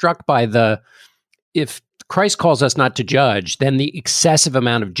always struck by if Christ calls us not to judge, then the excessive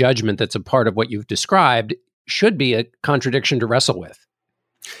amount of judgment that's a part of what you've described should be a contradiction to wrestle with.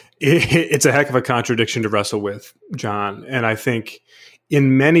 It's a heck of a contradiction to wrestle with, John. And I think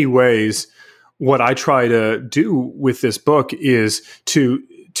in many ways, what I try to do with this book is to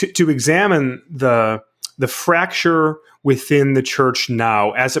examine the fracture within the church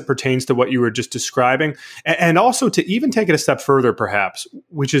now as it pertains to what you were just describing, and also to even take it a step further, perhaps,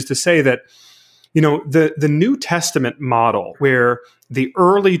 which is to say that, the New Testament model where the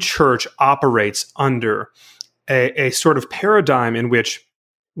early church operates under a sort of paradigm in which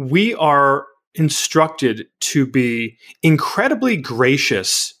we are instructed to be incredibly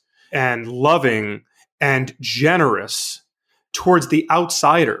gracious and loving and generous towards the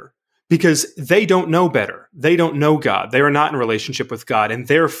outsider because they don't know better. They don't know God. They are not in relationship with God. And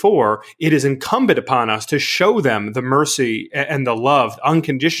therefore, it is incumbent upon us to show them the mercy and the love,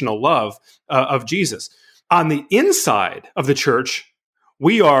 unconditional love of Jesus. On the inside of the church,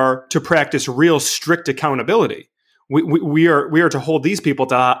 we are to practice real strict accountability. We are to hold these people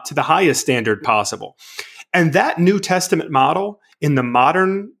to the highest standard possible. And that New Testament model in the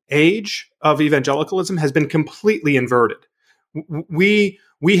modern age of evangelicalism has been completely inverted.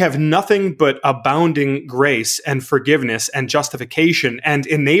 We have nothing but abounding grace and forgiveness and justification and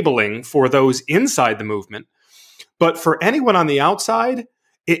enabling for those inside the movement. But for anyone on the outside,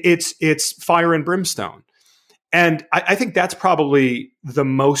 it's fire and brimstone. And I think that's probably the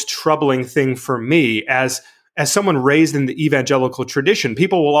most troubling thing for me as someone raised in the evangelical tradition.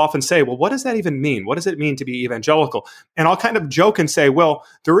 People will often say, well, what does that even mean? What does it mean to be evangelical? And I'll kind of joke and say, well,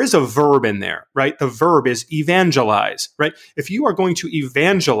 there is a verb in there, right? The verb is evangelize, right? If you are going to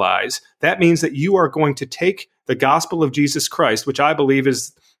evangelize, that means that you are going to take the gospel of Jesus Christ, which I believe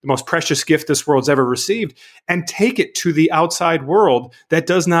is the most precious gift this world's ever received, and take it to the outside world that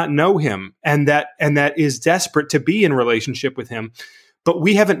does not know him and that is desperate to be in relationship with him. But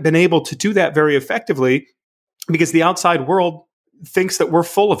we haven't been able to do that very effectively because the outside world thinks that we're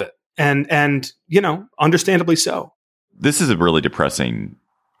full of it. And understandably so. This is a really depressing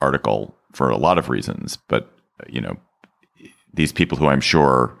article for a lot of reasons. But, these people who I'm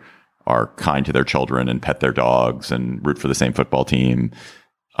sure are kind to their children and pet their dogs and root for the same football team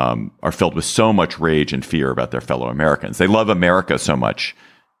are filled with so much rage and fear about their fellow Americans. They love America so much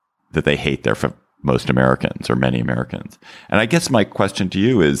that they hate most Americans or many Americans. And I guess my question to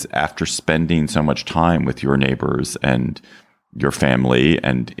you is, after spending so much time with your neighbors and your family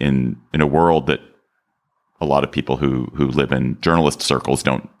and in a world that a lot of people who live in journalist circles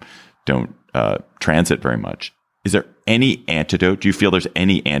don't transit very much, is there any antidote? Do you feel there's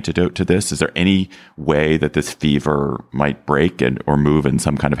any antidote to this? Is there any way that this fever might break or move in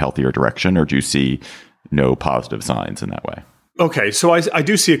some kind of healthier direction? Or do you see no positive signs in that way? Okay, so I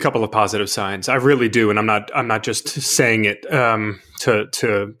do see a couple of positive signs. I really do, and I'm not just saying it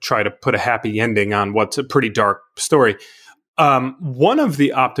to try to put a happy ending on what's a pretty dark story. One of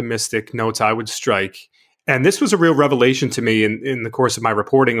the optimistic notes I would strike, and this was a real revelation to me in the course of my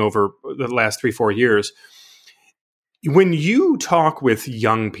reporting over the last 3-4 years. When you talk with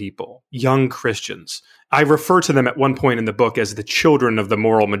young people, young Christians, I refer to them at one point in the book as the children of the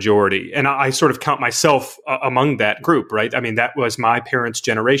moral majority. And I sort of count myself among that group, right? I mean, that was my parents'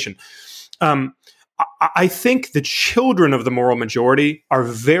 generation. I think the children of the moral majority are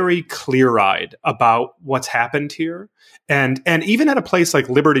very clear-eyed about what's happened here. And even at a place like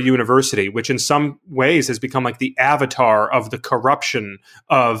Liberty University, which in some ways has become like the avatar of the corruption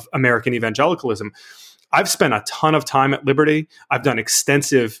of American evangelicalism, I've spent a ton of time at Liberty. I've done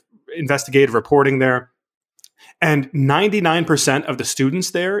extensive investigative reporting there. And 99% of the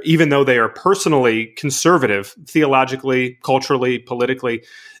students there, even though they are personally conservative, theologically, culturally, politically,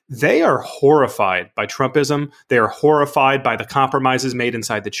 they are horrified by Trumpism. They are horrified by the compromises made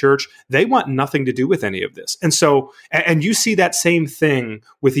inside the church. They want nothing to do with any of this. And so, and you see that same thing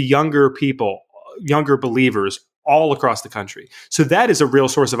with younger people, younger believers all across the country. So that is a real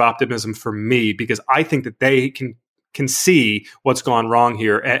source of optimism for me, because I think that they can see what's gone wrong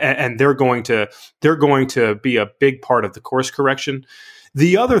here, and they're going to be a big part of the course correction.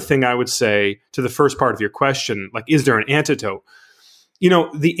 The other thing I would say to the first part of your question, like, is there an antidote?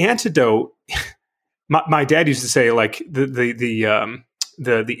 The antidote, my dad used to say, like, the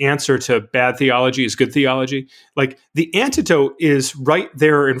the answer to bad theology is good theology. Like the antidote is right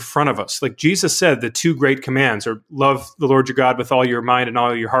there in front of us. Like Jesus said, the two great commands are love the Lord your God with all your mind and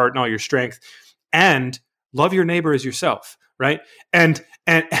all your heart and all your strength, and love your neighbor as yourself. Right. And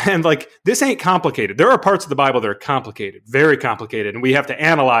like, this ain't complicated. There are parts of the Bible that are complicated, very complicated, and we have to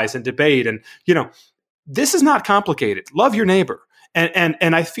analyze and debate. And, this is not complicated. Love your neighbor.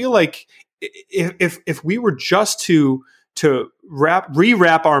 And I feel like if we were just to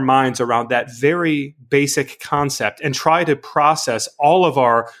rewrap our minds around that very basic concept and try to process all of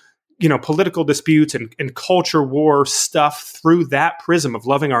our, political disputes and culture war stuff through that prism of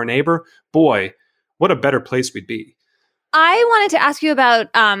loving our neighbor, boy, what a better place we'd be. I wanted to ask you about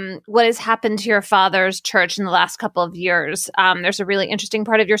what has happened to your father's church in the last couple of years. There's a really interesting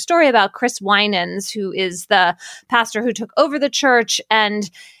part of your story about Chris Winans, who is the pastor who took over the church. And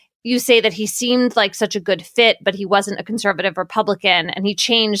you say that he seemed like such a good fit, but he wasn't a conservative Republican. And he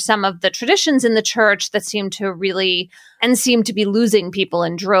changed some of the traditions in the church that seemed to be losing people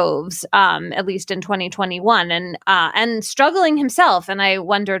in droves, at least in 2021, and struggling himself. And I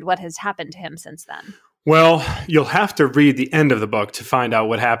wondered what has happened to him since then. Well, you'll have to read the end of the book to find out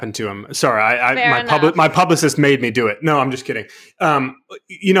what happened to him. Sorry, my publicist made me do it. No, I'm just kidding.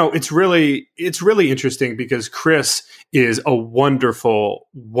 It's really interesting because Chris is a wonderful,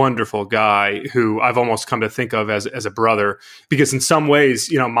 wonderful guy who I've almost come to think of as a brother, because in some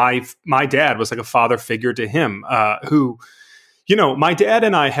ways, my dad was like a father figure to him. My dad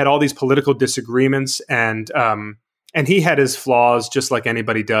and I had all these political disagreements, and he had his flaws just like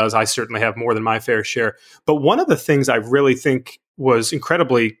anybody does. I certainly have more than my fair share. But one of the things I really think was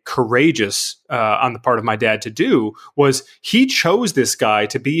incredibly courageous on the part of my dad to do was he chose this guy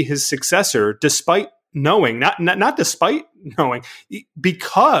to be his successor, despite knowing, not despite knowing,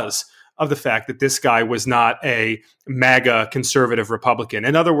 because of the fact that this guy was not a MAGA conservative Republican.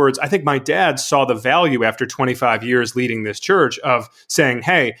 In other words, I think my dad saw the value after 25 years leading this church of saying,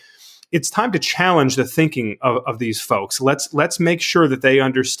 hey, it's time to challenge the thinking of these folks. Let's make sure that they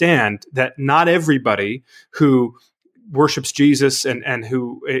understand that not everybody who worships Jesus and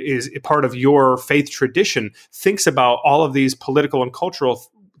who is a part of your faith tradition thinks about all of these political and cultural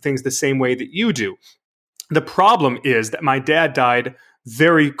things the same way that you do. The problem is that my dad died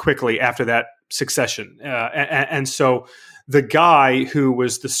very quickly after that succession. And so the guy who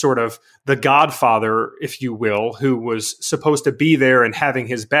was the sort of the godfather, if you will, who was supposed to be there and having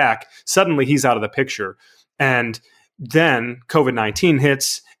his back, suddenly he's out of the picture. And then COVID-19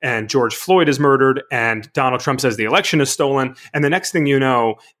 hits and George Floyd is murdered and Donald Trump says the election is stolen. And the next thing you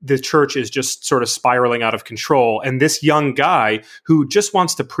know, the church is just sort of spiraling out of control. And this young guy who just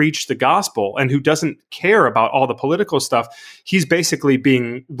wants to preach the gospel and who doesn't care about all the political stuff, he's basically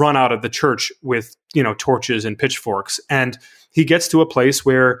being run out of the church with, torches and pitchforks. And he gets to a place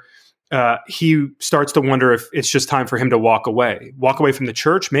where he starts to wonder if it's just time for him to walk away from the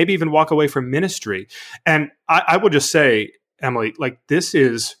church, maybe even walk away from ministry. And I will just say, Emily, like this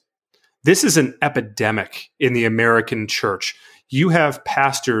is an epidemic in the American church. You have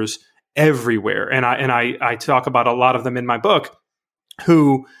pastors everywhere, and I talk about a lot of them in my book,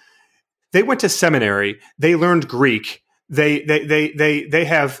 who they went to seminary, they learned Greek, they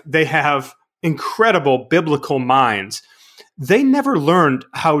have incredible biblical minds. They never learned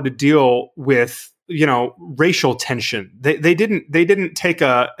how to deal with racial tension. They didn't take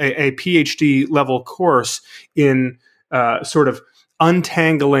a PhD level course in sort of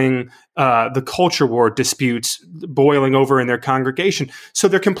untangling the culture war disputes boiling over in their congregation. So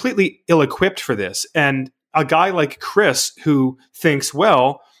they're completely ill-equipped for this. And a guy like Chris who thinks,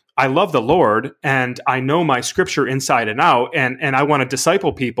 well, I love the Lord and I know my scripture inside and out and I want to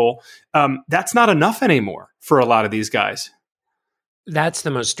disciple people, that's not enough anymore for a lot of these guys. That's the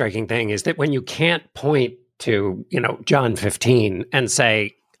most striking thing, is that when you can't point to, John 15 and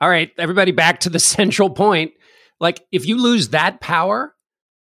say, all right, everybody back to the central point. Like if you lose that power,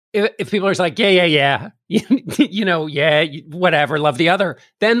 if people are like, yeah, whatever, love the other,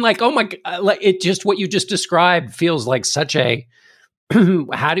 then like, oh my God, it just, what you just described feels like such a,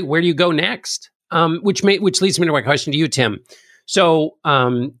 where do you go next? Which leads me to my question to you, Tim. So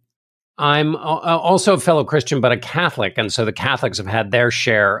I'm also a fellow Christian, but a Catholic. And so the Catholics have had their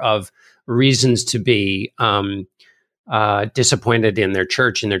share of reasons to be disappointed in their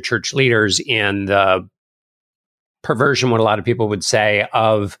church and their church leaders, in the perversion, what a lot of people would say,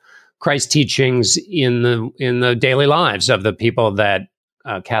 of Christ's teachings in the daily lives of the people that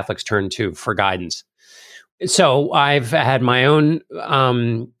Catholics turn to for guidance. So I've had my own,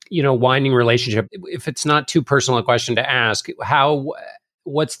 winding relationship. If it's not too personal a question to ask,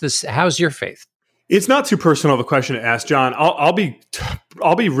 how's your faith? It's not too personal of a question to ask, John. I'll be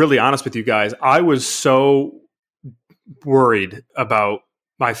I'll be really honest with you guys. I was so worried about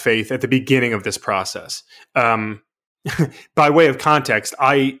my faith at the beginning of this process. By way of context,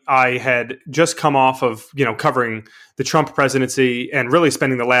 I had just come off of, covering the Trump presidency and really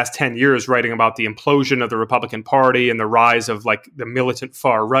spending the last 10 years writing about the implosion of the Republican Party and the rise of like the militant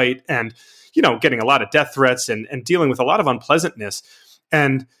far right and, getting a lot of death threats and dealing with a lot of unpleasantness.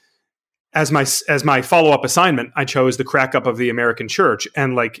 And as my follow-up assignment, I chose the crack up of the American church.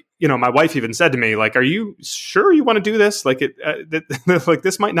 And my wife even said to me, like, are you sure you want to do this? Like like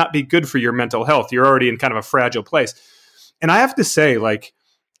this might not be good for your mental health. You're already in kind of a fragile place. And I have to say,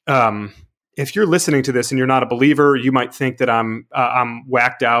 if you're listening to this and you're not a believer, you might think that I'm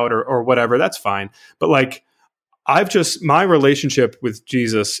whacked out or whatever. That's fine. But my relationship with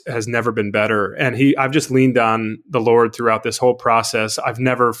Jesus has never been better. And I've just leaned on the Lord throughout this whole process. I've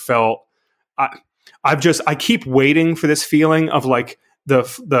never felt, I keep waiting for this feeling of like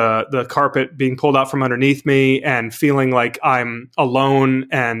the carpet being pulled out from underneath me and feeling like I'm alone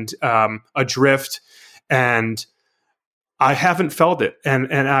and adrift. And I haven't felt it. And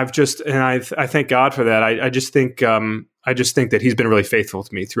I thank God for that. I just think that he's been really faithful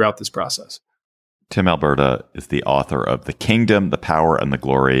to me throughout this process. Tim Alberta is the author of The Kingdom, the Power, and the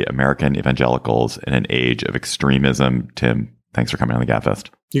Glory, American Evangelicals in an Age of Extremism. Tim, thanks for coming on the Gabfest.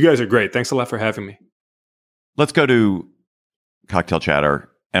 You guys are great. Thanks a lot for having me. Let's go to cocktail chatter.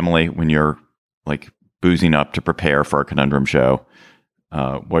 Emily, when you're boozing up to prepare for our conundrum show,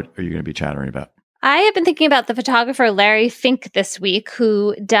 what are you going to be chattering about? I have been thinking about the photographer Larry Fink this week,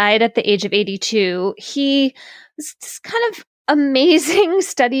 who died at the age of 82. He was this kind of amazing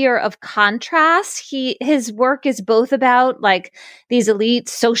studier of contrast. His work is both about these elite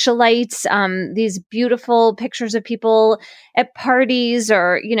socialites, these beautiful pictures of people at parties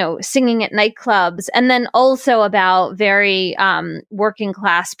or, singing at nightclubs, and then also about very working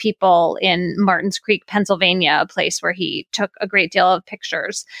class people in Martins Creek, Pennsylvania, a place where he took a great deal of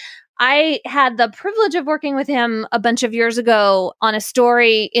pictures. I had the privilege of working with him a bunch of years ago on a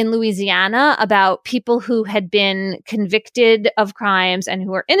story in Louisiana about people who had been convicted of crimes and who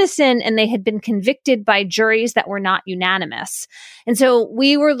were innocent, and they had been convicted by juries that were not unanimous. And so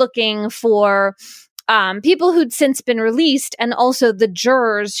we were looking for people who'd since been released, and also the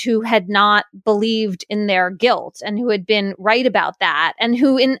jurors who had not believed in their guilt and who had been right about that, and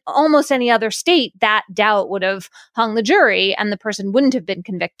who in almost any other state, that doubt would have hung the jury and the person wouldn't have been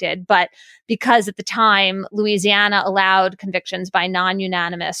convicted. But because at the time, Louisiana allowed convictions by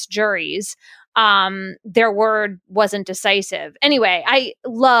non-unanimous juries, their word wasn't decisive. Anyway, I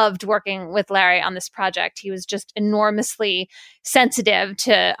loved working with Larry on this project. He was just enormously sensitive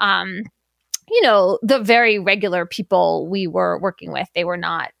to the very regular people we were working with. They were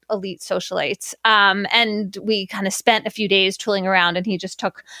not elite socialites. And we kind of spent a few days tooling around, and he just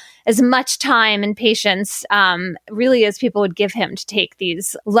took as much time and patience, really, as people would give him to take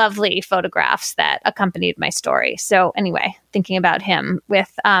these lovely photographs that accompanied my story. So anyway, thinking about him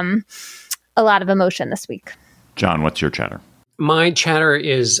with a lot of emotion this week. John, what's your chatter? My chatter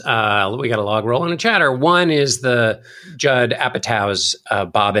is, we got a log roll and a chatter. One is the Judd Apatow's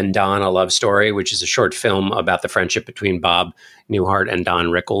Bob and Don, A Love Story, which is a short film about the friendship between Bob Newhart and Don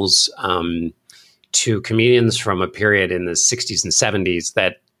Rickles, two comedians from a period in the 60s and 70s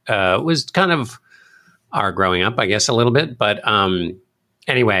that was kind of our growing up, I guess, a little bit. But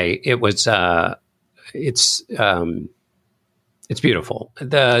anyway, it was, it's beautiful.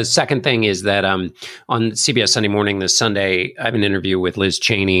 The second thing is that on CBS Sunday Morning this Sunday, I have an interview with Liz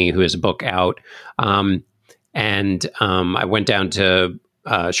Cheney, who has a book out. And I went down to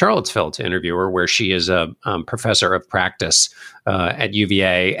Charlottesville to interview her, where she is a professor of practice at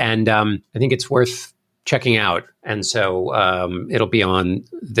UVA. And I think it's worth checking out. And so it'll be on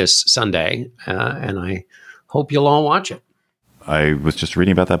this Sunday. And I hope you'll all watch it. I was just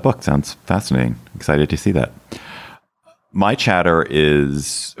reading about that book. Sounds fascinating. Excited to see that. My chatter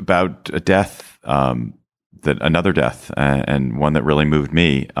is about a death, another death, and one that really moved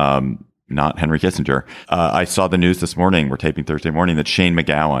me, not Henry Kissinger. I saw the news this morning, we're taping Thursday morning, that Shane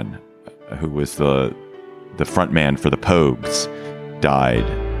MacGowan, who was the front man for the Pogues, died.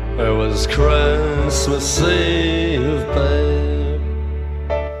 It was Christmas Eve, babe,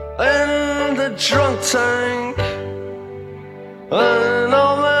 in the drunk tank, an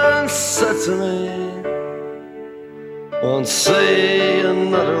old man said to me, won't see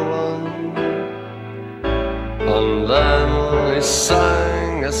another one. And then we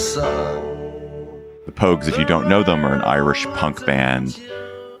sang a song. The Pogues, if you don't know them, are an Irish punk band,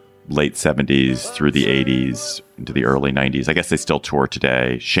 late 70s through the 80s into the early 90s. I guess they still tour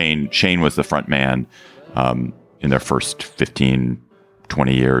today. Shane was the front man in their first 15,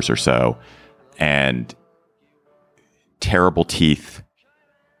 20 years or so. And terrible teeth,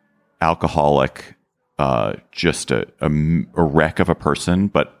 alcoholic, just a wreck of a person,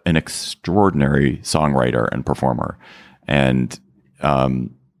 but an extraordinary songwriter and performer. And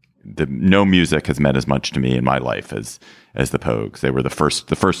no music has meant as much to me in my life as the Pogues. They were the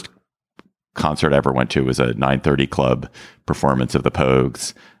first concert I ever went to was a 930 Club performance of the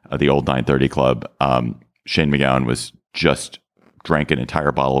Pogues, the old 930 Club. Shane MacGowan was just drank an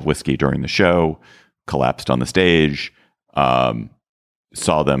entire bottle of whiskey during the show, collapsed on the stage.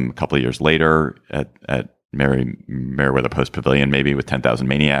 Saw them a couple of years later at Merriweather Post Pavilion, maybe with 10,000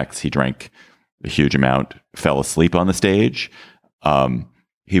 Maniacs. He drank a huge amount, fell asleep on the stage.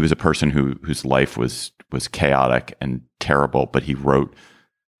 He was a person whose life was chaotic and terrible, but he wrote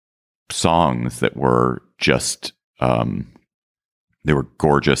songs that were just they were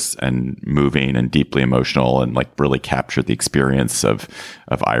gorgeous and moving and deeply emotional, and like really captured the experience of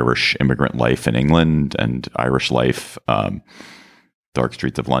Irish immigrant life in England and Irish life. Dark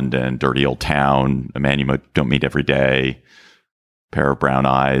Streets of London, Dirty Old Town, A Man You Don't Meet Every Day, Pair of Brown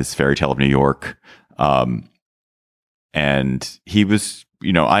Eyes, Fairy Tale of New York. And he was,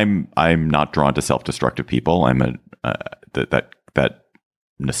 I'm not drawn to self-destructive people. I'm that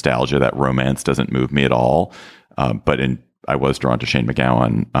nostalgia, that romance doesn't move me at all. But I was drawn to Shane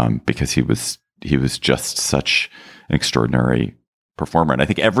MacGowan because he was just such an extraordinary performer. And I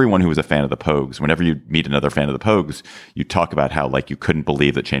think everyone who was a fan of the Pogues, whenever you meet another fan of the Pogues, you talk about how like you couldn't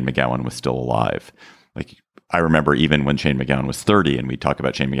believe that Shane MacGowan was still alive. Like I remember even when Shane MacGowan was 30 and we talk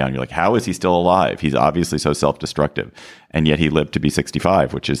about Shane MacGowan, you're like, how is he still alive? He's obviously so self-destructive. And yet he lived to be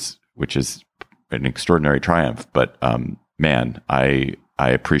 65, which is an extraordinary triumph. But man, I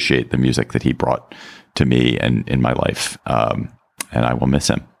appreciate the music that he brought to me and in my life. And I will miss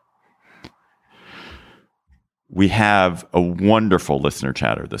him. We have a wonderful listener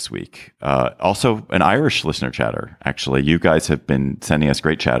chatter this week. Also an Irish listener chatter, actually. You guys have been sending us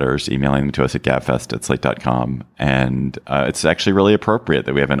great chatters, emailing them to us at gabfest@slate.com. And it's actually really appropriate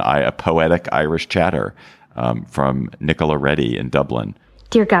that we have a poetic Irish chatter from Nicola Reddy in Dublin.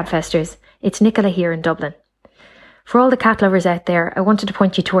 Dear Gabfesters, it's Nicola here in Dublin. For all the cat lovers out there, I wanted to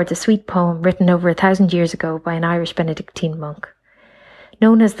point you towards a sweet poem written over 1,000 years ago by an Irish Benedictine monk.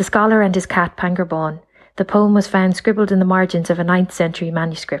 Known as The Scholar and His Cat Pangerbawn, the poem was found scribbled in the margins of a 9th century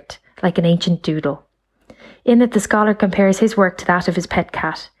manuscript, like an ancient doodle. In it, the scholar compares his work to that of his pet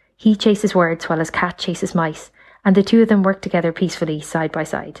cat. He chases words while his cat chases mice, and the two of them work together peacefully, side by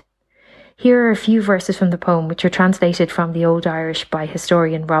side. Here are a few verses from the poem which are translated from the Old Irish by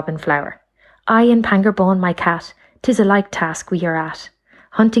historian Robin Flower. I and Pangerbawn, my cat, 'tis a like task we are at.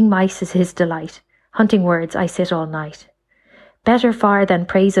 Hunting mice is his delight. Hunting words I sit all night. Better far than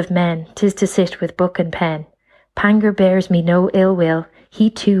praise of men, 'tis to sit with book and pen. Panger bears me no ill will,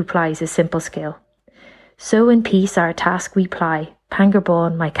 he too plies his simple skill. So in peace our task we ply,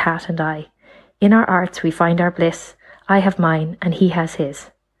 Pangerbawn, my cat and I. In our arts we find our bliss, I have mine and he has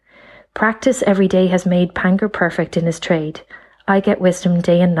his. Practice every day has made Panger perfect in his trade. I get wisdom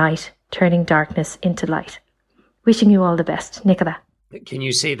day and night, turning darkness into light. Wishing you all the best, Nicola. Can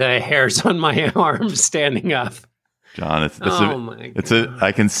you see the hairs on my arms standing up? John, it's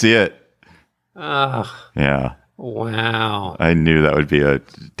I can see it. Yeah. Wow. I knew that would be a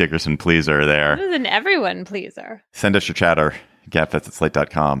Dickerson pleaser there. This is an everyone pleaser. Send us your chatter,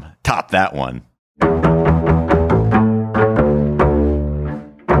 gabfest@slate.com. Top that one.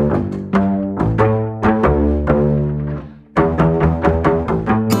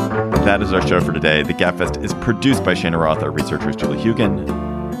 That is our show for today. The Gabfest is produced by Shana Roth. Our researcher is Julie Hugan.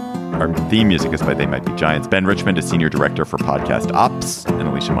 Our theme music is by They Might Be Giants. Ben Richmond is Senior Director for Podcast Ops, and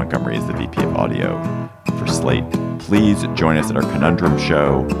Alicia Montgomery is the VP of Audio for Slate. Please join us at our Conundrum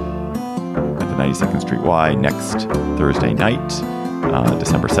show at the 92nd Street Y next Thursday night,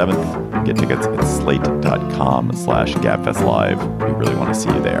 December 7th. Get tickets at slate.com/GabfestLive. We really want to see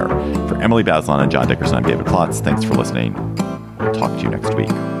you there. For Emily Bazelon and John Dickerson, I'm David Plotz. Thanks for listening. We'll talk to you next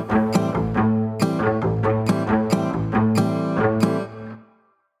week.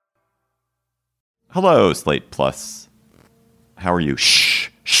 Hello, Slate Plus. How are you? Shh,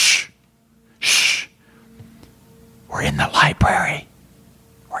 shh, shh. We're in the library.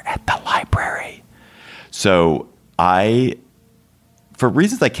 We're at the library. So for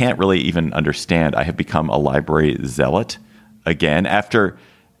reasons I can't really even understand, I have become a library zealot again. After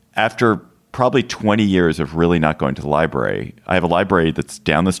probably 20 years of really not going to the library, I have a library that's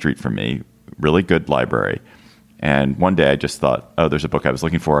down the street from me, really good library. And one day I just thought, oh, there's a book I was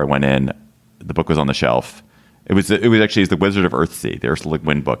looking for. I went in. The book was on the shelf, It was actually The Wizard of Earthsea, the Ursula Le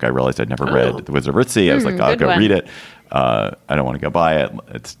Guin book. I realized I'd never read The Wizard of Earthsea. I was like, I'll go read it. I don't want to go buy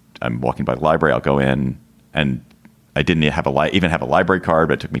it. I'm walking by the library. I'll go in, and I didn't even have a library card,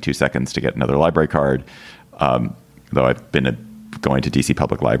 but it took me 2 seconds to get another library card. Though I've been going to DC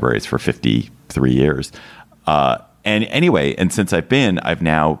public libraries for 53 years. And anyway, and since I've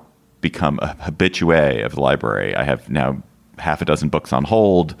now become a habitué of the library. I have now half a dozen books on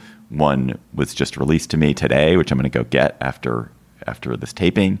hold. One was just released to me today, which I'm going to go get after this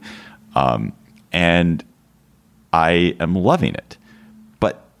taping. And I am loving it.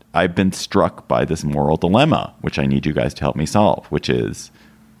 But I've been struck by this moral dilemma, which I need you guys to help me solve, which is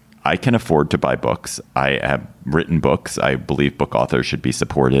I can afford to buy books. I have written books. I believe book authors should be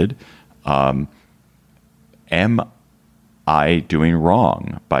supported. Am I doing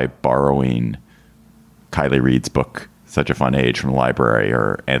wrong by borrowing Kylie Reid's book, Such a Fun Age, from the library,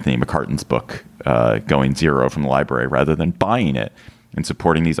 or Anthony McCartan's book, Going Zero, from the library, rather than buying it and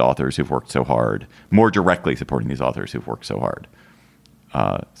supporting these authors who've worked so hard, more directly supporting these authors who've worked so hard?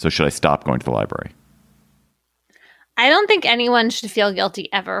 So should I stop going to the library? I don't think anyone should feel guilty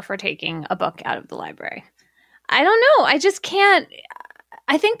ever for taking a book out of the library. I don't know. I just can't.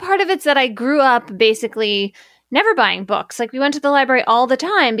 I think part of it's that I grew up basically never buying books. Like, we went to the library all the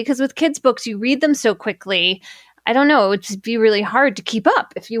time because with kids' books, you read them so quickly. I don't know. It would just be really hard to keep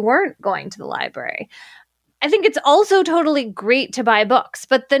up if you weren't going to the library. I think it's also totally great to buy books,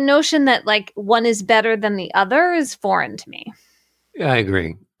 but the notion that like one is better than the other is foreign to me. I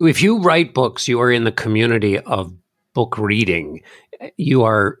agree. If you write books, you are in the community of book reading. You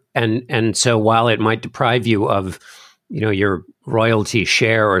are, and so while it might deprive you of, your royalty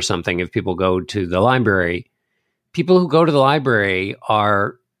share or something, if people go to the library, people who go to the library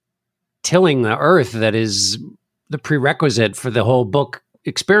are tilling the earth that is the prerequisite for the whole book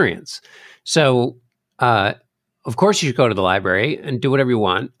experience. So, of course, you should go to the library and do whatever you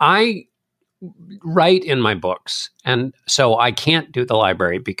want. I write in my books, and so I can't do the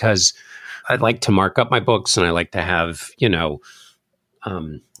library because I like to mark up my books and I like to have,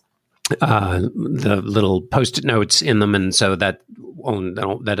 the little Post-it notes in them, and so that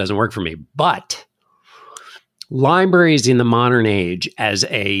doesn't work for me. But libraries in the modern age as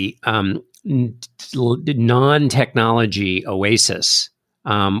a non-technology oasis,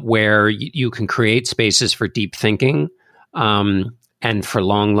 where you can create spaces for deep thinking and for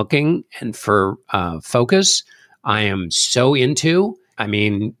long looking and for focus, I am so into.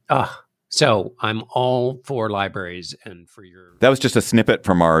 So I'm all for libraries and for your... That was just a snippet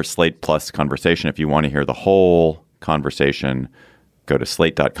from our Slate Plus conversation. If you want to hear the whole conversation, go to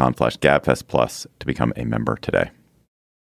slate.com/GabfestPlus to become a member today.